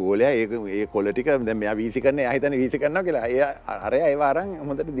අර ගෝලයා ඒ කොළ ටික දැන් මෙයා වීසි කරන්නේ එයා හිතන්නේ වීසි කරනවා කියලා. අරයා ඒව අරන්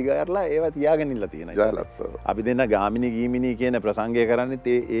හොඳට දිගහැරලා ඒව තියාගෙන ඉල්ල තියෙනවා. අපි දෙන්න ගාමිණී ගීමිණී කියන ප්‍රසංගය කරන්නේත්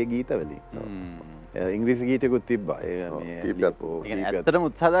ඒ ගීතවලින්. ඉංග්‍රීසි ගීතකුත් තිබ්බා. ඇත්තටම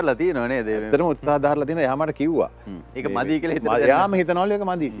උත්සාහ දාලා තියෙනවා නේද? ඇත්තටම උත්සාහ දාලා තියෙනවා. එයා මට කිව්වා. ඒක මදි කියලා හිතලා. එයාම හිතනවලු ඒක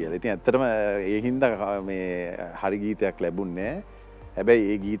මදි කියලා. ඉතින් ඇත්තටම ඒ හින්දා මේ හරි ගීතයක් ලැබුණේ නැහැ.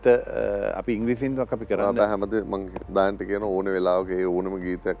 හැබැයි ඒ ගීත අපි ඉංග්‍රීසියෙන්වත් අපි කරන්නේ හැමදේ මං දාන්නට කියන ඕන වෙලාවක ඒ ඕනම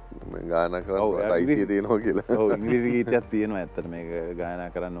ගීතයක් ගායනා කරන්න අයිතිය තියෙනවා කියලා. ඔව් ඉංග්‍රීසි ගීතයක් තියෙනවා ඇත්තට මේක ගායනා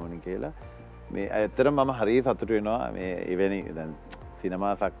කරන්න ඕනි කියලා. මේ ඇත්තටම මම හරිය සතුටු වෙනවා මේ එවැනි දැන්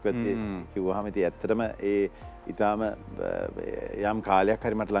සිනමා සක්විති කිව්වහම ඉතින් ඇත්තටම ඒ ඊටාම යම් කාලයක්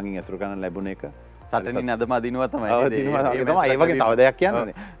හරි මට ළඟින් ඇසුරු කරන්න ලැබුණ එක සටනින් අදම අදිනවා තමයි. ඒ වගේ තව දෙයක්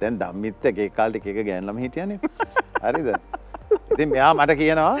කියන්නේ. දැන් ධම්මිත් එක ඒ කාලේ එක ගෑන් ළම හිටියානේ. හරිද? ඉතින් මෙයා මට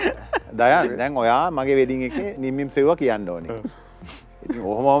කියනවා දයන් දැන් ඔයා මගේ වෙඩින් එකේ නිම්මිම් සෙව්වා කියන්න ඕනේ. ඉතින්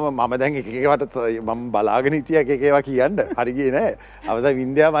ඔහොමම මම දැන් එක එකවට මම බලාගෙන හිටියා එක ඒවා කියන්න. හරි ගියේ නෑ. අවසන්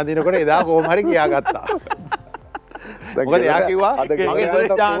ඉන්දියාව වඳිනකොට එදා කොහොම හරි කියාගත්තා. මොකද එයා කිව්වා මගේ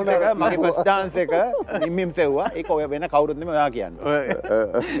ෆස්ට් ඩාන්ස් එක නිම්මිම් සෙව්වා ඒක ඔය වෙන කවුරුත් නෙමෙයි ඔයා කියන්නේ.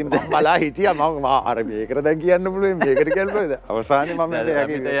 ඉතින් මම බලා හිටියා මම අර මේකට දැන් කියන්න පුළුවන් මේකට කියන්න පුළුවන්ද? අවසානයේ මම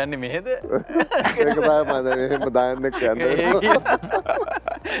අපිට යන්නේ මෙහෙද? ඒක තමයි මම මෙහෙම දාන්න කියන්නේ.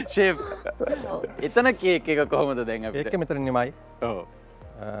 ෂෙෆ් එතන කේක් එක කොහොමද දැන් අපිට? ඒක මෙතන නිමයි. ඔව්.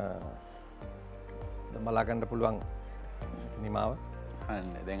 දැන් බලා ගන්න පුළුවන් නිමාව. අන්න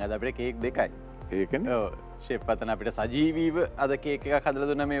දැන් අද අපිට කේක් දෙකයි. ඒකනේ. ඔව්. ෂෙෆ් අතන අපිට සජීවීව අද කේක් එකක් හදලා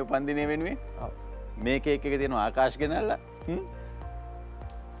දුන්නා මේ උපන්දිනය වෙනුවෙන්. මේ කේක් එකේ තියෙනවා ආකාශ ගෙනල්ලා.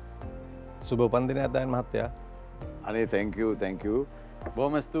 සුබ උපන්දිනයක් දාන්න මහත්තයා. අනේ thank you.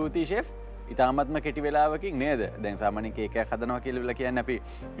 බොහොම ස්තුතියි ෂෙෆ්. ඉතාමත්ම කෙටි වෙලාවකින් නේද දැන් සාමාන්‍යයෙන් කේක් එකක් හදනවා කියලා කියන්නේ අපි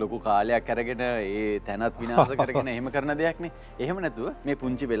ලොකු කාලයක් අරගෙන ඒ තැනත් විනාශ කරගෙන එහෙම කරන දෙයක් නේ. එහෙම නැතුව මේ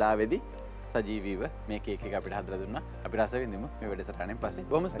පුංචි වෙලාවේදී සජීවීව මේ කේක් එක අපිට හදලා දුන්නා. අපි රස විඳිමු මේ වැඩසටහනෙන් පස්සේ.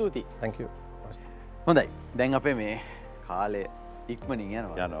 බොහොම ස්තුතියි. thank you. හොඳයි. දැන් අපේ මේ කාලය ඉක්මනින්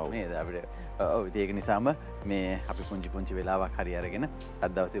යනවා. නේද අපිට ඔව් ඒක නිසාම මේ අපි පුංචි වෙලාවක් හරි අරගෙන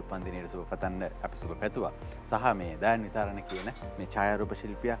අද දවසේ උපන්දිනේට සුබ පතන්න අපි සුබ පැතුවා. සහ මේ දයන් විතරණ කියන මේ ඡායාරූප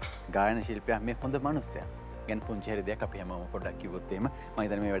ශිල්පියා, ගායන ශිල්පියා මේ හොඳ මිනිස්සයා. ගැන පුංචි හරි දෙයක් අපි හැමෝම පොඩ්ඩක් කිව්වොත් එහෙම මම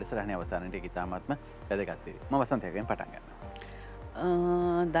හිතන්නේ මේ වැඩසටහනේ අවසානයේ ඒක ඉතාමත්ම වැදගත් වෙයි. මම වසන්තයෙන් පටන් ගන්නවා.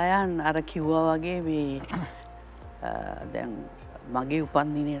 දයන් අර කිව්වා වගේ මේ දැන් මගේ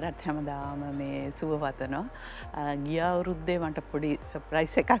උපන්දිනයටත් හැමදාම මේ සුබ පතනවා. ගිය අවුරුද්දේ මට පොඩි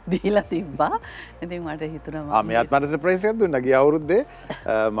සර්ප්‍රයිස් එකක් දීලා තිබ්බා. ඉතින් මට හිතුණා මෙයාත් මට සර්ප්‍රයිස් එකක් දුන්නා. ගිය අවුරුද්දේ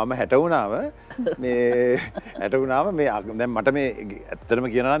මම 60 වුණාම මේ දැන් මට මේ ඇත්තටම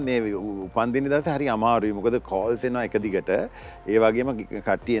කියනවා නම් මේ උපන්දින දවසේ හරි අමාරුයි. මොකද කෝල්ස් එනවා එක දිගට. ඒ වගේම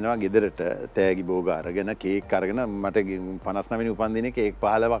කට්ටිය එනවා ගෙදරට තෑගි බෝග අරගෙන කේක් අරගෙන මට 59 වෙනි උපන්දිනේ කේක්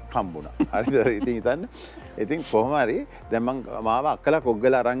 15ක් හම්බුණා. හරිද? ඉතින් හිතන්න. ඉතින් කොහොම හරි දැන් මම මාව අක්කලා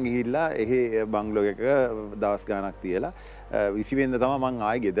කොග්ගල අරන් ගිහිල්ලා එහි බංගලෝ එක දවස් ගාණක් තියලා 20 වෙනිදා තමයි මං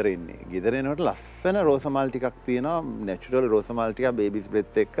ආයේ ගෙදර එන්නේ. ගෙදර එනකොට ලස්සන රෝසමල් ටිකක් තියෙනවා, නැචරල් රෝසමල් ටික බේබිස්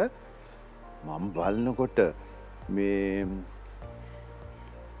බ්‍රෙත් එක්ක. මම බලනකොට මේ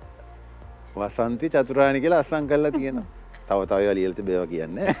වසන්ති චතුරාණි කියලා අස්සම් කරලා තියෙනවා. තව ඒවා ලියලා තිබේවා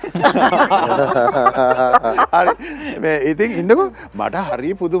කියන්නේ. හරි. මේ ඉතින් ඉන්නකො මට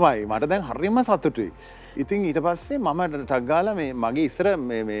හරිය පුදුමයි. මට දැන් හරියම සතුටුයි. ඉතින් ඊට පස්සේ මම ටක් ගාලා මේ මගේ ඉස්සර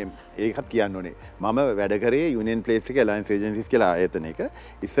මේ ඒකත් කියන්න ඕනේ. මම වැඩ කරේ යුනියන් ප්ලේස් එකේ ඇලයන්ස් ඒජන්සිස් කියලා ආයතනයක.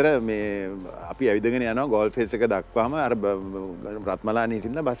 ඉස්සර මේ අපි ඇවිදගෙන යනවා ගෝල්ෆ් ෆේස් එක දක්වාම අර රත්මලානේ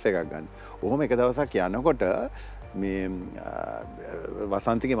හිටින්න බස් එකක් ගන්න. ඔහොම එක දවසක් යනකොට මේ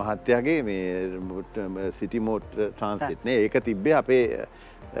වසන්තිගේ මහත්තයාගේ මේ සිටි මෝටර් ට්‍රාන්ස්ලේට් නේ ඒක තිබ්බේ අපේ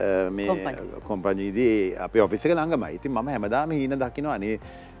මේ කොම්පැනිදී අපේ ඔෆිස් එක ළඟමයි. ඉතින් මම හැමදාම හීන දකිනවා අනේ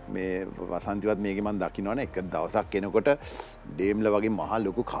මේ වසන්තිවත් මේකේ මම දකින්නවනේ එක දවසක් එනකොට ඩේම්ල වගේ මහා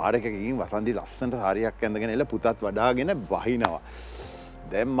ලොකු කාර් එකකින් වසන්ති ලස්සනට සාරියක් ඇඳගෙන එල පුතත් වඩාගෙන වහිනවා.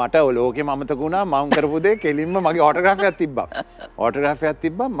 දැන් මට ලෝකෙම අමතක වුණා මම කරපු දේ කෙලින්ම මගේ ඔටෝග්‍රාෆ් එකක් තිබ්බා. ඔටෝග්‍රාෆ් එකක්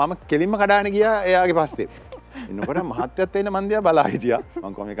තිබ්බා මම කෙලින්ම කඩාගෙන ගියා එයාගේ පස්සේ. එනකොට මහත්යත් එන්න මන් දිහා බලා හිටියා.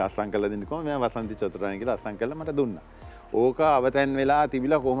 මම කොහොම මේක අස්සම් කරලා දෙන්න කොහොම මම වසන්ති චතුරාණි කියලා අස්සම් කරලා මට දුන්නා. ඕක අවතැන් වෙලා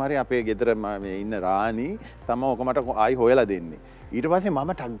තිබිලා කොහොම හරි අපේ ගෙදර මේ ඉන්න රාණි තමයි ඕක මට ආයි හොයලා දෙන්නේ. ඊට පස්සේ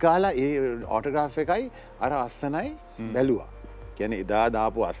මම ටක් ගාලා ඒ ඔටෝග්‍රාෆ් එකයි අර අස්සනයි බැලුවා. කියන්නේ එදා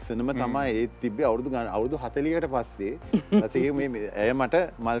දාපු අස්සනම තමයි ඒ තිබ්බේ අවුරුදු 40කට පස්සේ. ඊපස්සේ මේ ඇය මට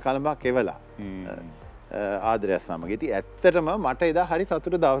මල් කලඹක් එවලා. ආදරයක් සමග. ඉතින් ඇත්තටම මට එදා හරි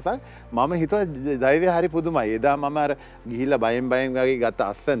සතුට දවසක්. මම හිතුවා ධෛර්යය හරි පුදුමයි. එදා මම අර ගිහිල්ලා බයෙන් වගේ ගත්ත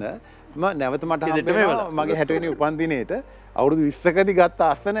අස්සන නැවත මට හම්බෙනවා මගේ 60 වෙනි උපන්දිනේට අවුරුදු 20කදී ගත්ත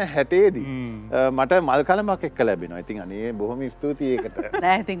අස්සන 60ේදී මට මල් කලමක් එක්ක ලැබෙනවා. ඉතින් අනේ බොහොම ස්තුතියි ඒකට.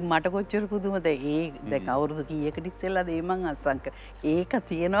 නෑ ඉතින් මට කොච්චර පුදුමද ඒ දැන් අවුරුදු කීයකට ඉස්සෙල්ලාද ඒ මං අස්සංක ඒක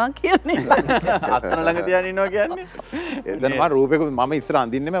තියනවා කියන්නේ අත්තන ළඟ තියාගෙන ඉන්නවා කියන්නේ. එතන මම රූපෙක මම ඉස්සර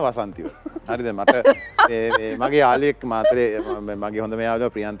අඳින්නෙම වසන්තිව. හරිද මට මගේ යාළුවෙක් මාතරේ මගේ හොඳම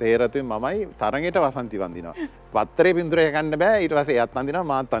යාළුවා ප්‍රියන්ත හේරතුයි මමයි තරගෙට වසන්ති වඳිනවා. පත්තරේ පින්තූරය ගන්න බෑ ඊට පස්සේ එයාත් අඳිනවා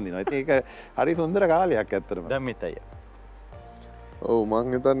මාත් අඳිනවා. ඉතින් ඒක හරි සුන්දර කාලයක් ඇත්තටම. දැන් මිතය. ඔව්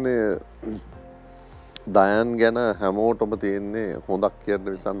මං හිතන්නේ දයන් ගැන හැමෝටම තියෙන්නේ හොඳක් කියන්න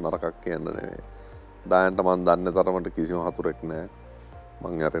නිසා නරකක් කියන්න නෙවෙයි. දයන්ට මන් දන්න තරමට කිසිම හතුරෙක් නෑ.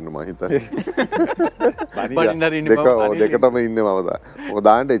 මං යරෙන්න මං හිතන්නේ. දෙකටම ඉන්නේ මම දා. මොකද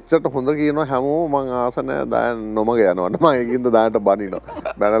දයන්ට එච්චරට හොඳ කියනවා හැමෝම මං ආස නෑ දයන් නොමග යනවන්න. මං ඒකින්ද දයන්ට බනිනවා.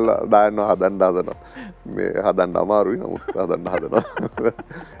 බැනලා දයන්ව හදන්න හදනවා. මේ හදන්න අමාරුයි නමුත් හදන්න හදනවා.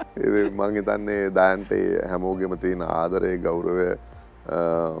 ඉතින් මං හිතන්නේ දයන්ට හැමෝගෙම තියෙන ආදරය ගෞරවය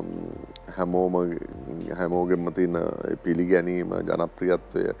හැමෝගෙම තියෙන පිළිගැනීම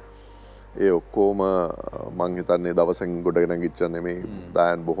ජනප්‍රියත්වය ඒ ඔක්කොම මං හිතන්නේ දවසෙන් ගොඩ නැගිච්ච නෙමෙයි.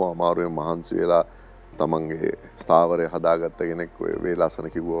 දයන් බොහෝ අමාරුවෙන් මහන්සි වෙලා තමන්ගේ ස්ථාවරය හදාගත්ත කෙනෙක්. ඔය වේලාසන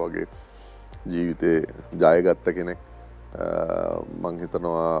කිව්වා වගේ ජීවිතේ ජයගත්ත කෙනෙක්. මං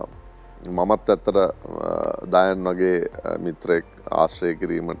හිතනවා මමත් ඇත්තට දයන් වගේ මිත්‍රයෙක් ආශ්‍රය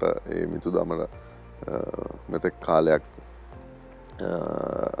කිරීමට ඒ මිතුදමට මෙතෙක් කාලයක්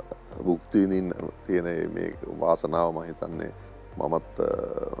භුක්ති විඳින්න තියෙන මේ වාසනාව මම හිතන්නේ මමත්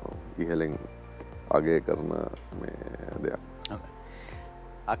ඉහළින් අගය කරන මේ දෙයක්.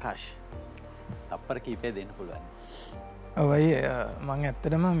 ආකාශ් තප්පර කීපේ දෙන්න පුළුවන්. ඔවයි මං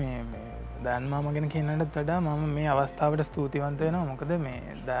ඇත්තටම මේ දයන් මාමා ගැන කියනටත් වඩා මම මේ අවස්ථාවට ස්තුතිවන්ත වෙනවා. මොකද මේ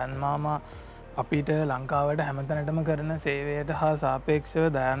දයන් මාමා අපිට ලංකාවට හැමතැනටම කරන සේවයට හා සාපේක්ෂව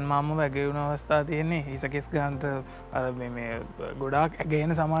දයන් මාම වැගවුණ අවස්ථා තියෙන්නේ හිසකෙස් ගන්ට ගොඩාක්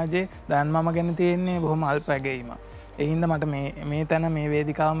ඇගේන සමාජයේ දයන් මාම ගැන තියෙන්නේ බොහොම අල්ප ඇගීම. එහින්ද මට මේ තැන මේ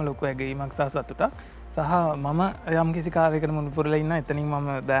වේදිකාවම ලොකු ඇගීමක් සහ සතුටක් සහ මම යම් කිසි කාර්යයකට මුණුපුරලා ඉන්න එතනින් මම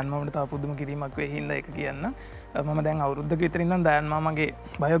දයන් මාමට තව පුදුම කිරීමක් වෙයි හින්දා ඒක කියන්න. මම දැන් අවුරුද්දක විතර ඉඳන් දයන් මාමගේ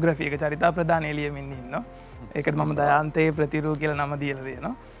බයෝග්‍රැෆි එක චරිතා ප්‍රදානය ලියමින් ඉන්නවා. ඒකට මම දයාන්තේ ප්‍රතිරූ කියලා නම දීලා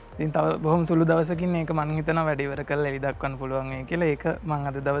තියෙනවා. ඉතින් තව බොහොම සුළු දවසකින් මේක මං හිතනවා වැඩ ඉවර කරලා එලි දක්වන්න පුළුවන් වෙයි කියලා. ඒක මං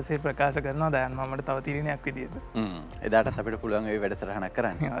අද දවසේ ප්‍රකාශ කරනවා දයන් මාමට තව තිරිණයක් විදියට. එදාටත් අපිට පුළුවන් ඒ වැඩසටහනක්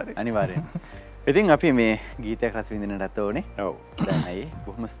කරන්න. අනිවාර්යෙන්. ඉතින් අපි මේ ගීතයක් රස විඳින්නට ඕනේ. ඔව්. දැන් ඇයි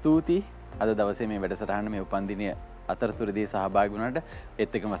බොහොම ස්තුතියි. අද දවසේ මේ වැඩසටහන මේ උපන්දිනය අතරතුරදී සහභාගී වුණාට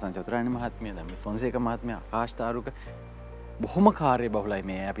ඒත් එක්කම වසන්ත චතුරානි මහත්මිය දැන් මේ ෆොන්සේක මහත්මිය ආකාශ තාරුක බොහොම කාර්යබහුලයි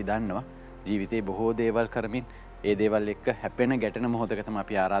මේ අපි දන්නවා. ජීවිතේ බොහෝ දේවල් කරමින් ඒ දේවල් එක්ක හැපෙන ගැටෙන මොහොතක තමයි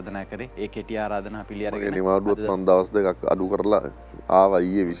අපි ආරාධනා කරේ. ඒ කෙටි ආරාධනා පිළි අරගෙන නිමාඩුවත් මම දවස් දෙකක් අඩු කරලා ආවා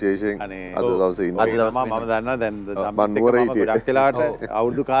ඊයේ විශේෂයෙන් අද දවසේ ඉන්නවා. මම දන්නවා දැන් මම ගොඩක් වෙලාවට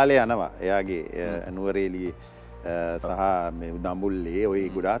අවුරුදු කාලේ යනවා. එයාගේ නුවරඑළියේ සහ මේ දඹුල්ලේ ඔය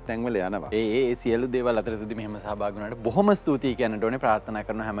ගොඩාක් තැන්වල යනවා. ඒ සියලු දේවල් අතරතුරදී මෙහෙම සහභාගී වුණාට බොහොම ස්තුතියි කියන්නට ඕනේ. ප්‍රාර්ථනා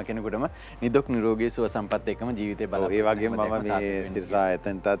කරන හැම කෙනෙකුටම නිදුක් නිරෝගී සුව සම්පත් එක්කම ජීවිතේ බලාපොරොත්තු. ඒ වගේම මම මේ සිරසා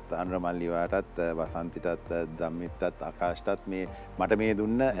එතනටත් අනුර මල්ලිවාටත් වසන්තිටත් ධම්මිටත් ආකාශටත් මේ මට මේ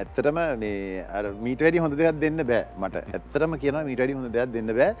දුන්න ඇත්තටම මේ අර මීට වැඩි හොඳ දෙයක් දෙන්න බෑ මට. ඇත්තටම කියනවා මීට වැඩි හොඳ දෙයක්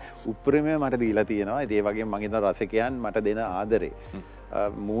දෙන්න බෑ. උප්පරිමය මට දීලා තියෙනවා. ඒ වගේම මම හිතන රසිකයන් මට දෙන ආදරේ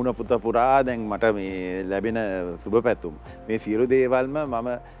මූණ පුත පුරා දැන් මට මේ ලැබෙන සුබ පැතුම් මේ සියලු දේවල්ම මම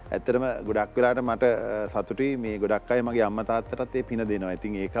ඇත්තටම ගොඩක් වෙලාට මට සතුටුයි මේ ගොඩක් අය මගේ අම්මා තාත්තටත් ඒ පින දෙනවා.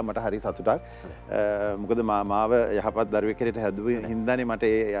 ඉතින් ඒක මට හරි සතුටක්. මොකද මාව යහපත් දරුවෙක් හැටියට හැදුවේ හින්දානේ මට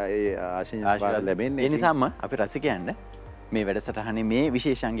ඒ ආශිර්වාද ලැබෙන්නේ. ඒ නිසාම අපි රසිකයන්ට මේ වැඩසටහනේ මේ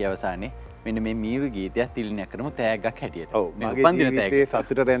විශේෂාංගය අවසානයේ මෙන්න මේ මීරු ගීතයක් තිලිනයක් කරමු තෑග්ගක් හැටියට. ඔව් මගේ ජීවිතේ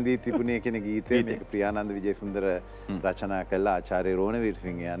සතුට රැඳී තිබුණේ කියන ගීතය මේක ප්‍රියානන්ද විජේසුන්දර රචනා කළ ආචාර්ය රෝණවීර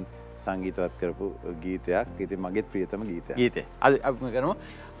සිංහයන් සංගීතවත් කරපු ගීතයක්. ඉතින් මගේත් ප්‍රියතම ගීතයක්. ගීතේ. අද අපි කරමු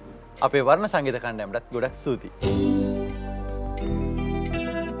අපේ වර්ණ සංගීත කණ්ඩායමටත් ගොඩක් ස්තුතියි.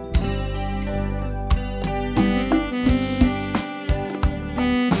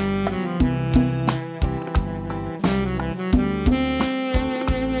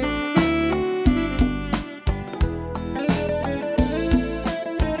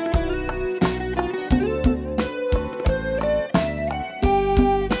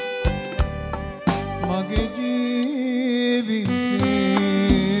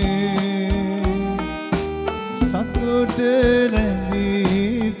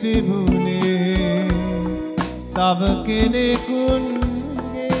 තව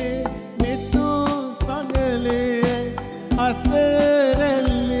කෙනෙකුන්ගේ මෙතු සඟලේ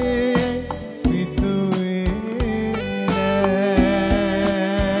අතරැල්ලේ සිතුවේ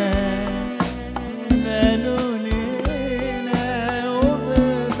නැනුනේ නෑ ඔබ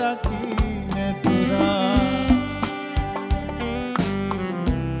දකින්න තුරා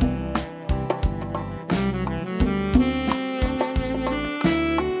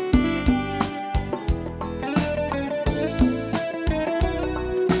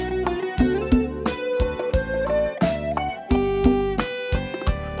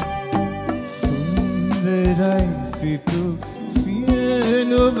සිතු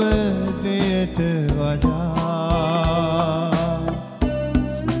සියලුම දෙයට වඩා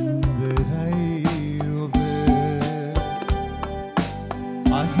සුන්දරයි ඔබ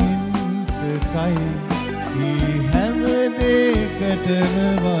අහිංසකයි කී හැම දෙයකටම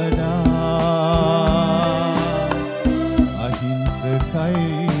වඩා අහිංසකයි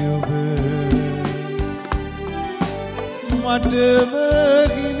ඔබ මටම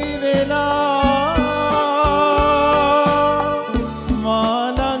හිමි වෙලා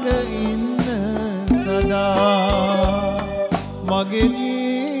මගේ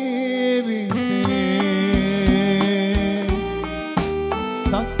ජීවිතේ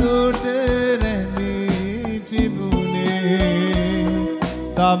සතුට රැඳී තිබුණේ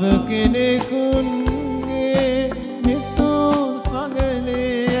තව කෙනෙකුන්ගේ හිතු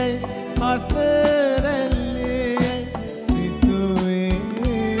සඟලේ අතරැල්ලේ සිතුවේ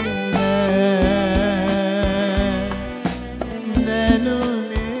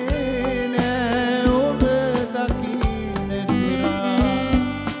දැනුනේ නෑ ඔබ දකින්න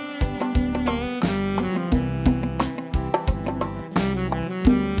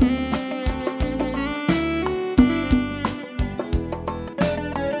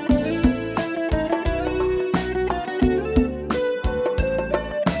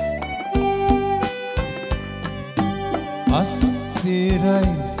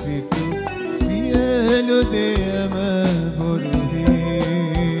අස්තිරයි සිතු සියලු දෙයම බොරුවේ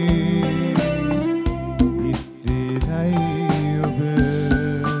ස්ථිරයි ඔබ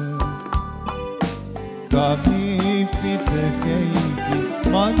කවි සිත කැයිකි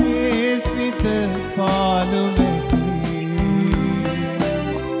මගේ සිත පාළු මැකි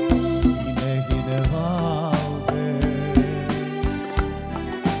ඉනහිනවා ඔබ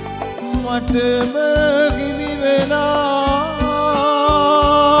මටම හිමි වෙලා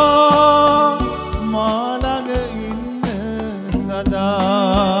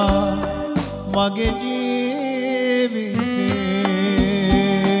මගේ ජීවිතේ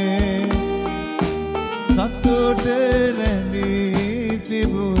සතුට රැඳී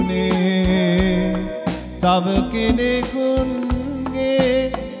තිබුණේ තව කෙනෙකුන්ගේ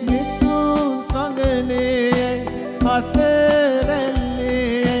මිතු සඟලේ හත